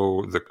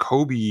 Also the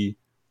Kobe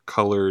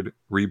colored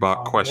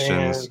Reebok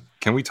questions. Man.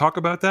 Can we talk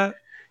about that?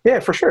 Yeah,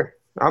 for sure.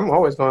 I'm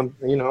always going,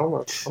 I'm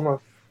going to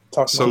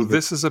talk So about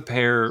this is a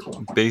pair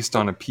based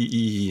on a PE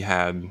he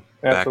had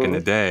back in the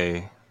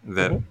day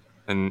that,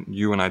 and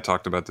you and I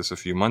talked about this a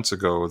few months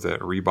ago, that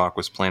Reebok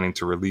was planning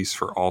to release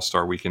for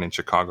All-Star Weekend in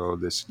Chicago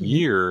this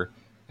year.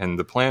 And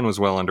the plan was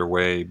well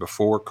underway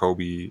before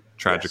Kobe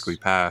tragically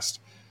passed.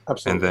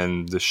 Absolutely. And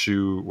then the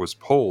shoe was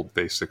pulled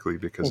basically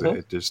because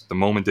it just, the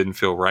moment didn't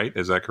feel right.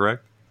 Is that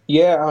correct?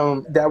 Yeah,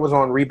 that was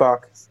on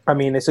Reebok. I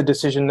mean, it's a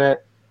decision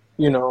that,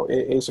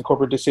 it's a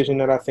corporate decision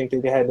that I think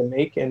that they had to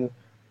make. And,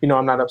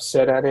 I'm not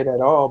upset at it at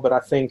all. But I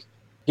think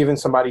giving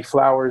somebody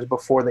flowers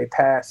before they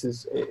pass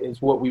is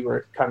what we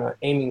were kind of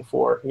aiming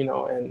for,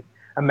 And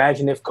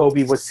imagine if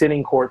Kobe was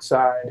sitting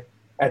courtside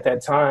at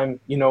that time,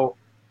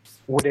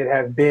 would it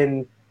have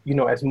been,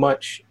 as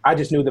much? I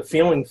just knew the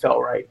feeling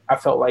felt right. I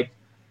felt like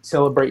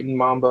celebrating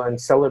Mamba and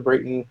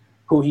celebrating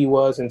who he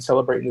was and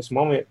celebrating this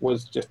moment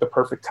was just the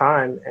perfect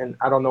time. And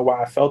I don't know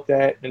why I felt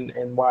that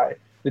and why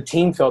the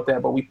team felt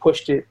that, but we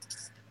pushed it.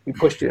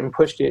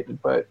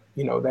 But,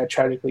 that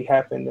tragically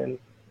happened. And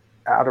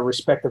out of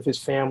respect of his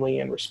family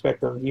and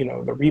respect of, the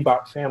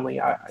Reebok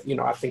family,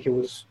 I think it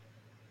was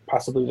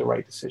possibly the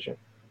right decision.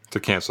 To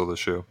cancel the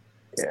shoe.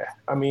 Yeah.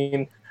 I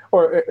mean,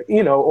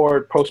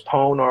 or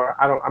postpone,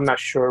 or I'm not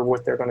sure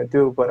what they're going to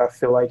do, but I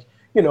feel like,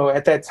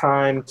 at that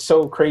time,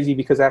 so crazy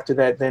because after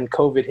that, then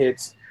COVID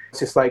hits. It's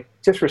just like,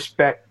 just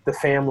respect the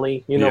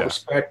family,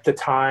 respect the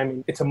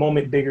time. It's a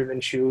moment bigger than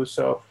shoes.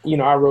 So,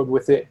 I rode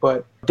with it,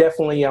 but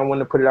definitely I wanted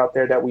to put it out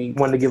there that we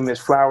wanted to give him his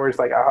flowers.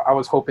 Like I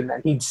was hoping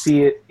that he'd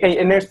see it.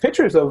 And there's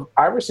pictures of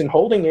Iverson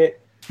holding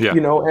it,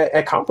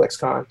 at Complex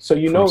Con. So,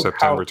 From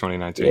September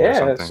 2019 or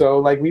something. So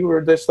like we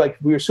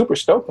were super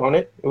stoked on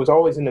it. It was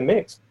always in the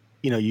mix.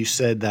 You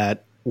said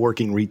that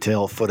working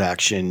retail foot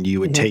action, you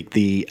would take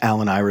the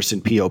Allen Iverson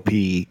POP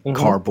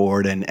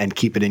cardboard and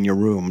keep it in your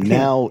room.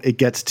 Now it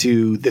gets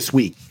to this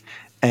week.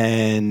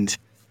 And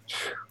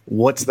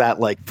what's that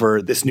like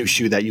for this new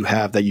shoe that you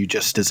have that you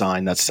just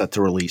designed that's set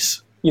to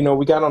release?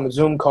 We got on a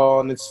Zoom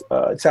call and it's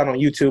out on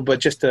YouTube, but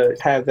just to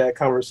have that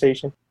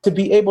conversation, to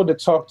be able to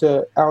talk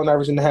to Allen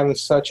Iverson, having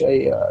such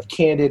a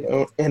candid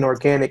and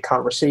organic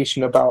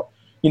conversation about,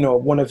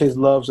 one of his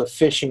loves of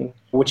fishing,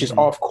 which is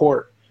off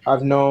court.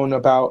 I've known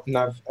about and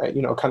I've,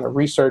 kind of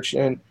researched.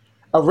 And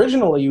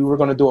originally we were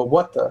going to do a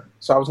What The.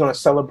 So I was going to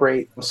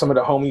celebrate some of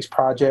the homies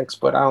projects,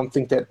 but I don't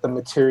think that the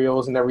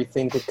materials and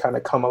everything could kind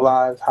of come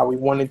alive how we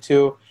wanted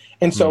to.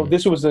 And so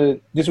this was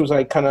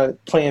like kind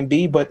of plan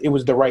B, but it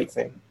was the right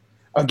thing.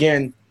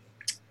 Again,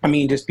 I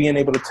mean, just being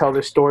able to tell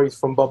the stories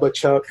from Bubba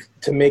Chuck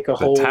to make a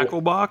whole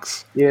tackle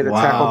box. Yeah, the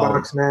tackle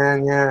box,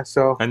 man. Yeah.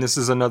 So, and this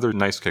is another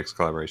Nice Kicks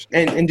collaboration.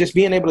 And just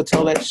being able to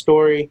tell that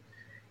story,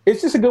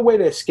 it's just a good way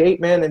to escape,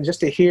 man, and just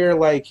to hear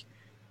like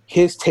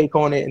his take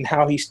on it and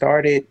how he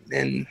started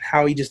and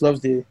how he just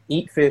loves to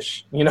eat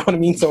fish. You know what I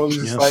mean? So it was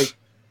just like,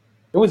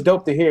 it was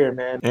dope to hear,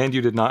 man. And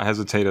you did not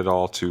hesitate at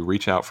all to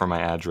reach out for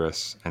my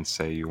address and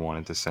say you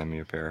wanted to send me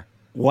a pair.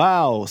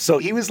 Wow. So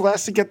he was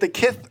last to get the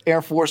Kith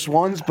Air Force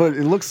Ones, but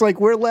it looks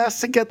like we're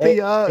last to get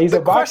the he's the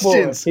a box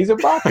questions. Boy. He's a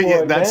box boy,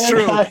 yeah, that's man.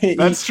 true.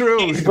 That's true.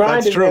 He's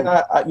grinding, that's true.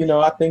 man.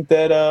 I think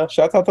that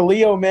shout out to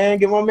Leo, man.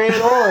 Get my man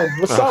on.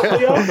 What's up,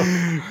 Leo?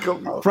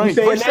 Frank,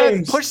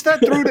 push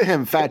that through to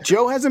him. Fat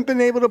Joe hasn't been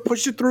able to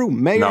push it through.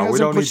 Mayor we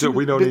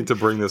don't need to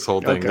bring this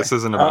whole thing. Okay. This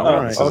isn't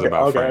about me. This is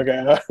about Frank.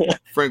 Okay.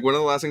 Frank, one of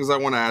the last things I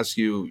want to ask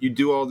you, you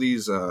do all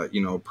these,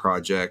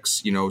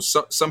 projects,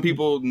 some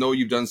people know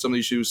you've done some of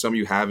these shoes, some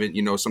you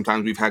haven't,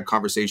 sometimes we've had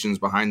conversations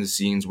behind the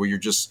scenes where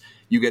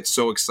you get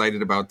so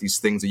excited about these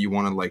things that you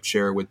want to like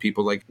share with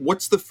people. Like,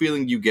 what's the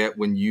feeling you get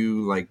when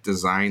you like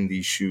design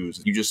these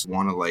shoes? You just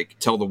want to like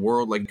tell the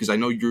world, like, because I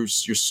know you're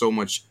so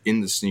much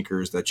in the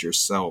sneakers that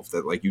yourself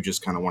that like you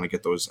just kind of want to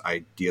get those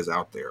ideas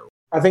out there.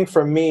 I think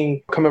for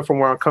me, coming from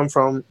where I come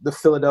from, the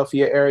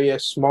Philadelphia area,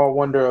 small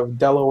wonder of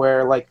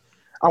Delaware, like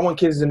I want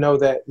kids to know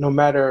that no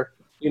matter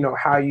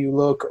how you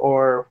look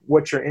or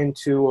what you're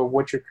into or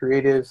what your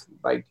creative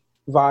like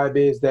vibe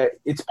is, that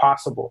it's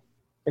possible.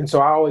 And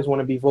so I always want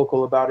to be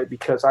vocal about it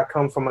because I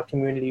come from a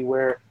community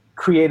where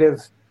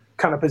creative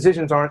kind of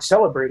positions aren't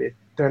celebrated.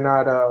 They're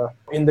not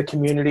in the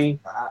community.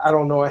 I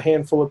don't know a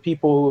handful of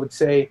people who would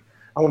say,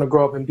 I want to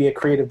grow up and be a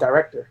creative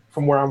director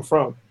from where I'm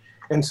from.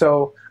 And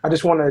so I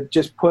just want to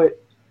just put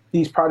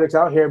these projects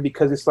out here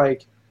because it's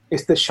like,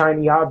 it's the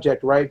shiny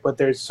object, right? But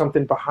there's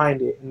something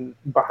behind it. And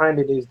behind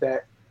it is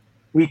that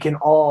we can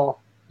all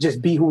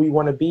just be who we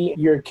want to be.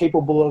 You're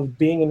capable of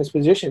being in this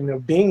position,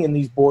 of being in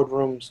these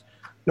boardrooms,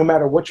 no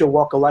matter what your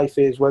walk of life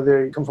is,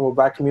 whether you come from a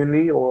Black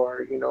community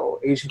or,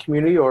 Asian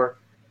community or,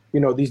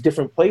 these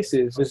different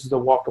places. This is a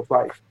walk of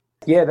life.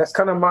 Yeah, that's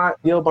kind of my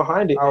deal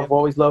behind it. I've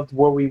always loved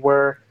where we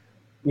were,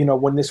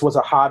 when this was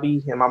a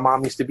hobby, and my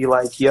mom used to be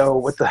like, yo,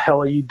 what the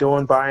hell are you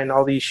doing buying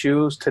all these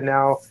shoes, to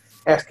now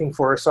asking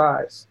for a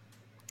size.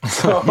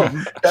 So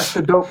that's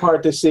the dope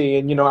part to see.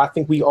 And, I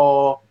think we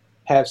all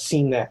have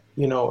seen that,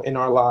 in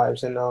our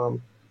lives. And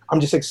I'm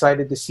just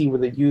excited to see where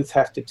the youth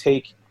have to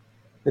take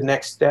the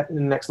next step and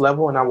the next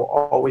level. And I will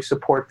always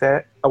support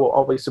that. I will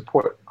always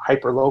support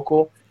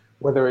hyperlocal,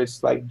 whether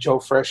it's like Joe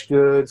Fresh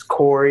Goods,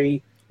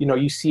 Corey.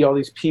 You see all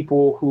these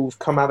people who've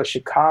come out of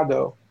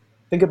Chicago.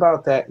 Think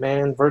about that,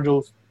 man.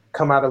 Virgil's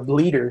come out of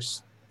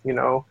Leaders,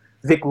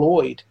 Vic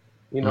Lloyd.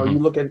 You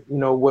look at,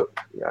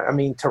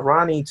 to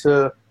Ronnie,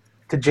 to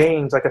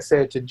James, like I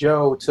said, to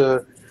Joe,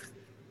 to,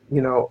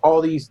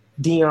 all these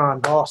Dion,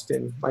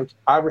 Boston. Like,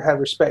 I have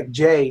respect,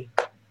 Jay,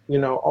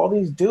 all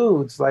these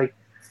dudes, like,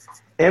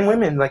 and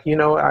women, like,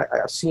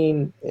 I've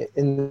seen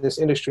in this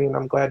industry, and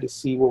I'm glad to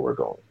see where we're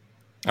going.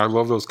 I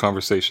love those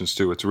conversations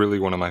too. It's really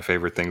one of my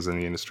favorite things in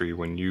the industry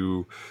when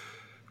you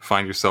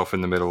find yourself in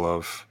the middle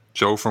of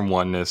Joe from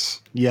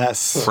Oneness,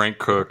 yes, Frank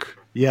Cooke,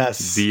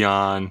 yes,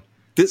 Dion,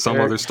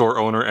 some other store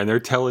owner, and they're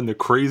telling the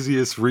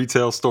craziest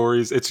retail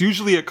stories. It's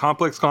usually at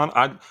Complex Con.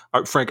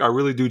 Frank, I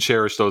really do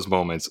cherish those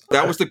moments.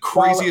 That was the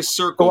craziest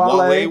circle.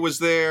 Wale was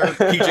there.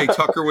 PJ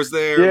Tucker was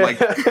there. Yeah.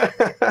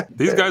 Like,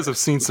 these guys have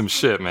seen some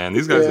shit, man.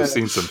 These guys have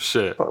seen some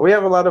shit. We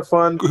have a lot of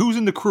fun. Who's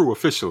in the crew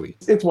officially?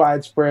 It's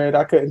widespread.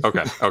 I couldn't.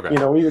 Okay.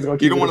 We was gonna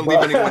keep you don't want to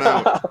leave anyone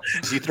out.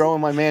 Is he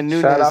throwing my man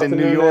Nunez in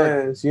New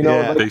York?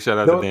 Big shout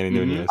out to Danny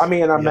Nunez. I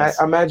mean,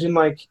 imagine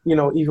like,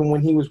 even when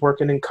he was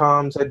working in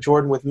comms at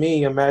Jordan with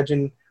me,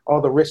 imagine all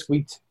the risk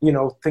we,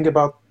 think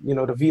about,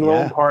 the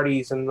V-Loan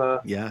parties and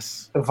the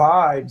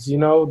vibes,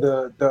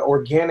 the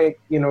organic,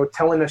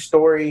 telling a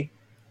story.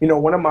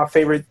 One of my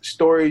favorite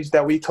stories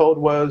that we told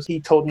was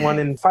he told one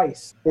in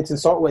Feist. It's in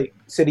Salt Lake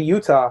City,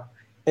 Utah.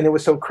 And it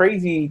was so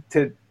crazy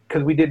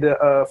because we did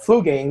the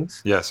flu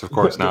games. Yes, of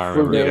course. Now I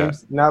remember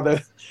games. Now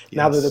they're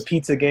the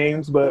pizza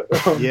games, but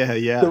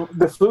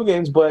the flu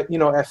games. But,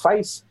 at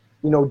Feist,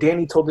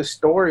 Danny told this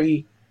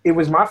story. It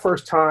was my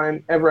first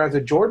time ever as a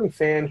Jordan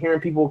fan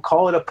hearing people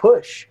call it a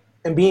push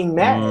and being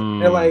mad.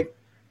 They're like,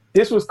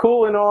 this was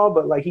cool and all,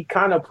 but like he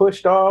kind of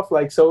pushed off.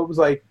 Like, so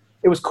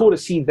it was cool to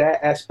see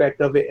that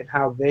aspect of it and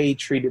how they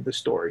treated the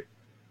story,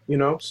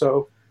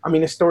 So, I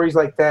mean, it's stories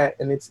like that,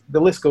 and the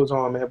list goes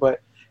on, man.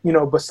 But,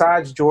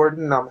 besides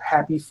Jordan, I'm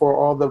happy for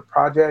all the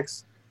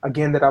projects,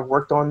 again, that I've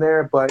worked on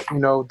there. But,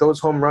 those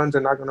home runs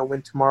are not going to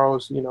win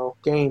tomorrow's,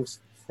 games.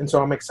 And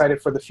so I'm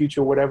excited for the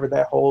future, whatever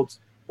that holds,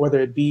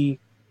 whether it be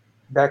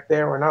back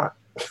there or not.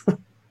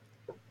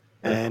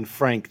 And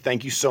Frank,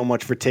 thank you so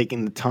much for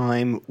taking the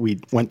time. We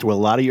went through a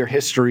lot of your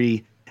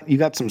history. You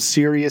got some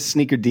serious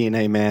sneaker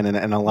DNA, man,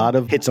 and a lot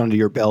of hits under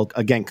your belt.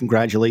 Again,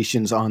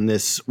 congratulations on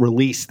this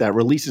release that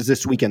releases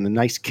this weekend, the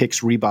Nice Kicks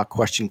Reebok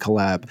Question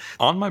collab.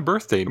 On my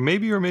birthday,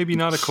 maybe or maybe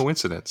not a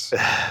coincidence.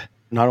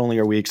 Not only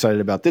are we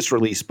excited about this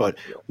release, but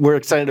we're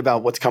excited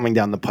about what's coming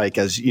down the pike,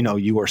 as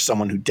you are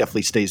someone who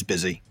definitely stays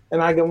busy.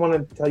 And I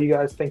want to tell you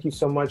guys, thank you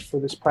so much for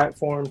this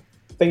platform.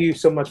 Thank you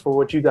so much for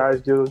what you guys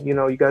do.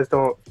 You guys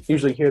don't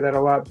usually hear that a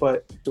lot,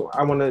 but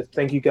I want to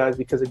thank you guys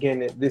because,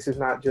 again, this is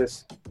not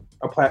just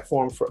a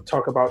platform for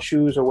talk about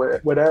shoes or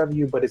whatever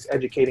but it's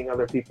educating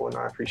other people, and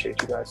I appreciate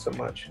you guys so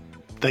much.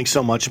 Thanks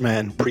so much,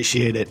 man.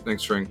 Appreciate it.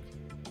 Thanks, Frank.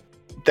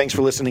 Thanks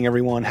for listening,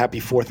 everyone. Happy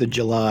 4th of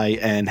July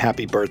and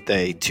happy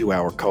birthday to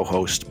our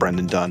co-host,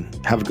 Brendan Dunn.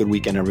 Have a good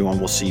weekend, everyone.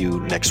 We'll see you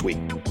next week.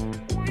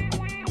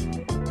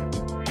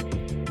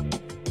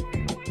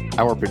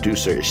 Our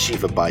producer is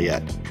Shiva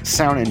Bayet.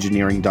 Sound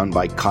engineering done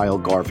by Kyle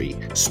Garvey.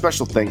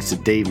 Special thanks to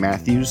Dave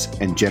Matthews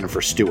and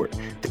Jennifer Stewart.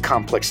 The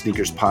Complex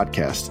Sneakers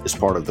Podcast is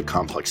part of the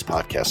Complex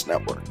Podcast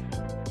Network.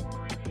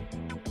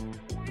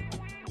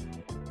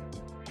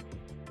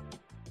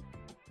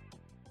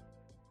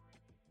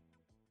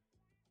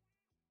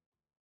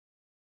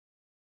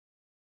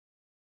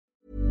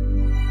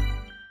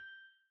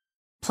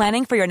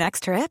 Planning for your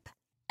next trip?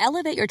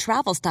 Elevate your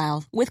travel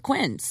style with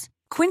Quince.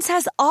 Quince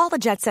has all the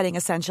jet-setting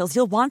essentials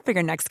you'll want for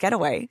your next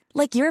getaway,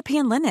 like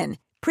European linen,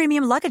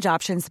 premium luggage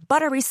options,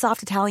 buttery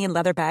soft Italian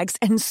leather bags,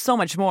 and so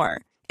much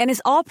more. And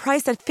is all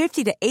priced at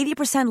 50 to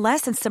 80%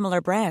 less than similar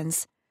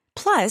brands.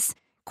 Plus,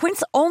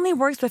 Quince only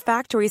works with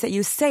factories that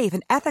use safe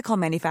and ethical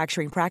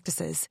manufacturing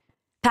practices.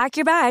 Pack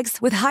your bags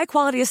with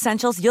high-quality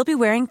essentials you'll be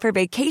wearing for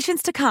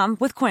vacations to come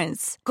with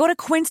Quince. Go to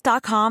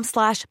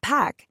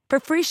quince.com/pack for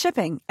free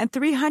shipping and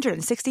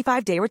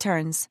 365-day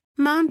returns.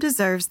 Mom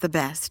deserves the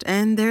best,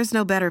 and there's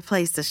no better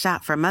place to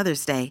shop for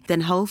Mother's Day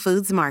than Whole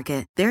Foods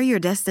Market. They're your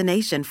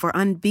destination for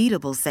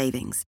unbeatable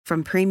savings,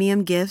 from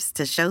premium gifts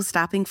to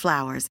show-stopping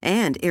flowers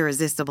and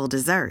irresistible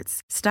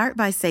desserts. Start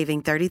by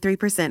saving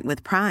 33%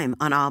 with Prime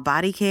on all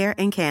body care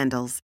and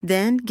candles.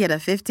 Then get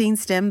a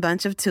 15-stem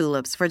bunch of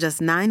tulips for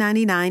just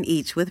 $9.99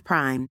 each with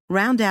Prime.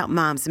 Round out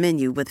Mom's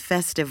menu with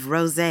festive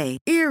rosé,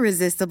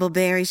 irresistible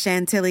berry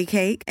chantilly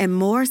cake, and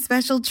more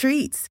special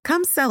treats.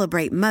 Come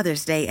celebrate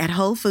Mother's Day at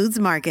Whole Foods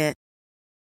Market.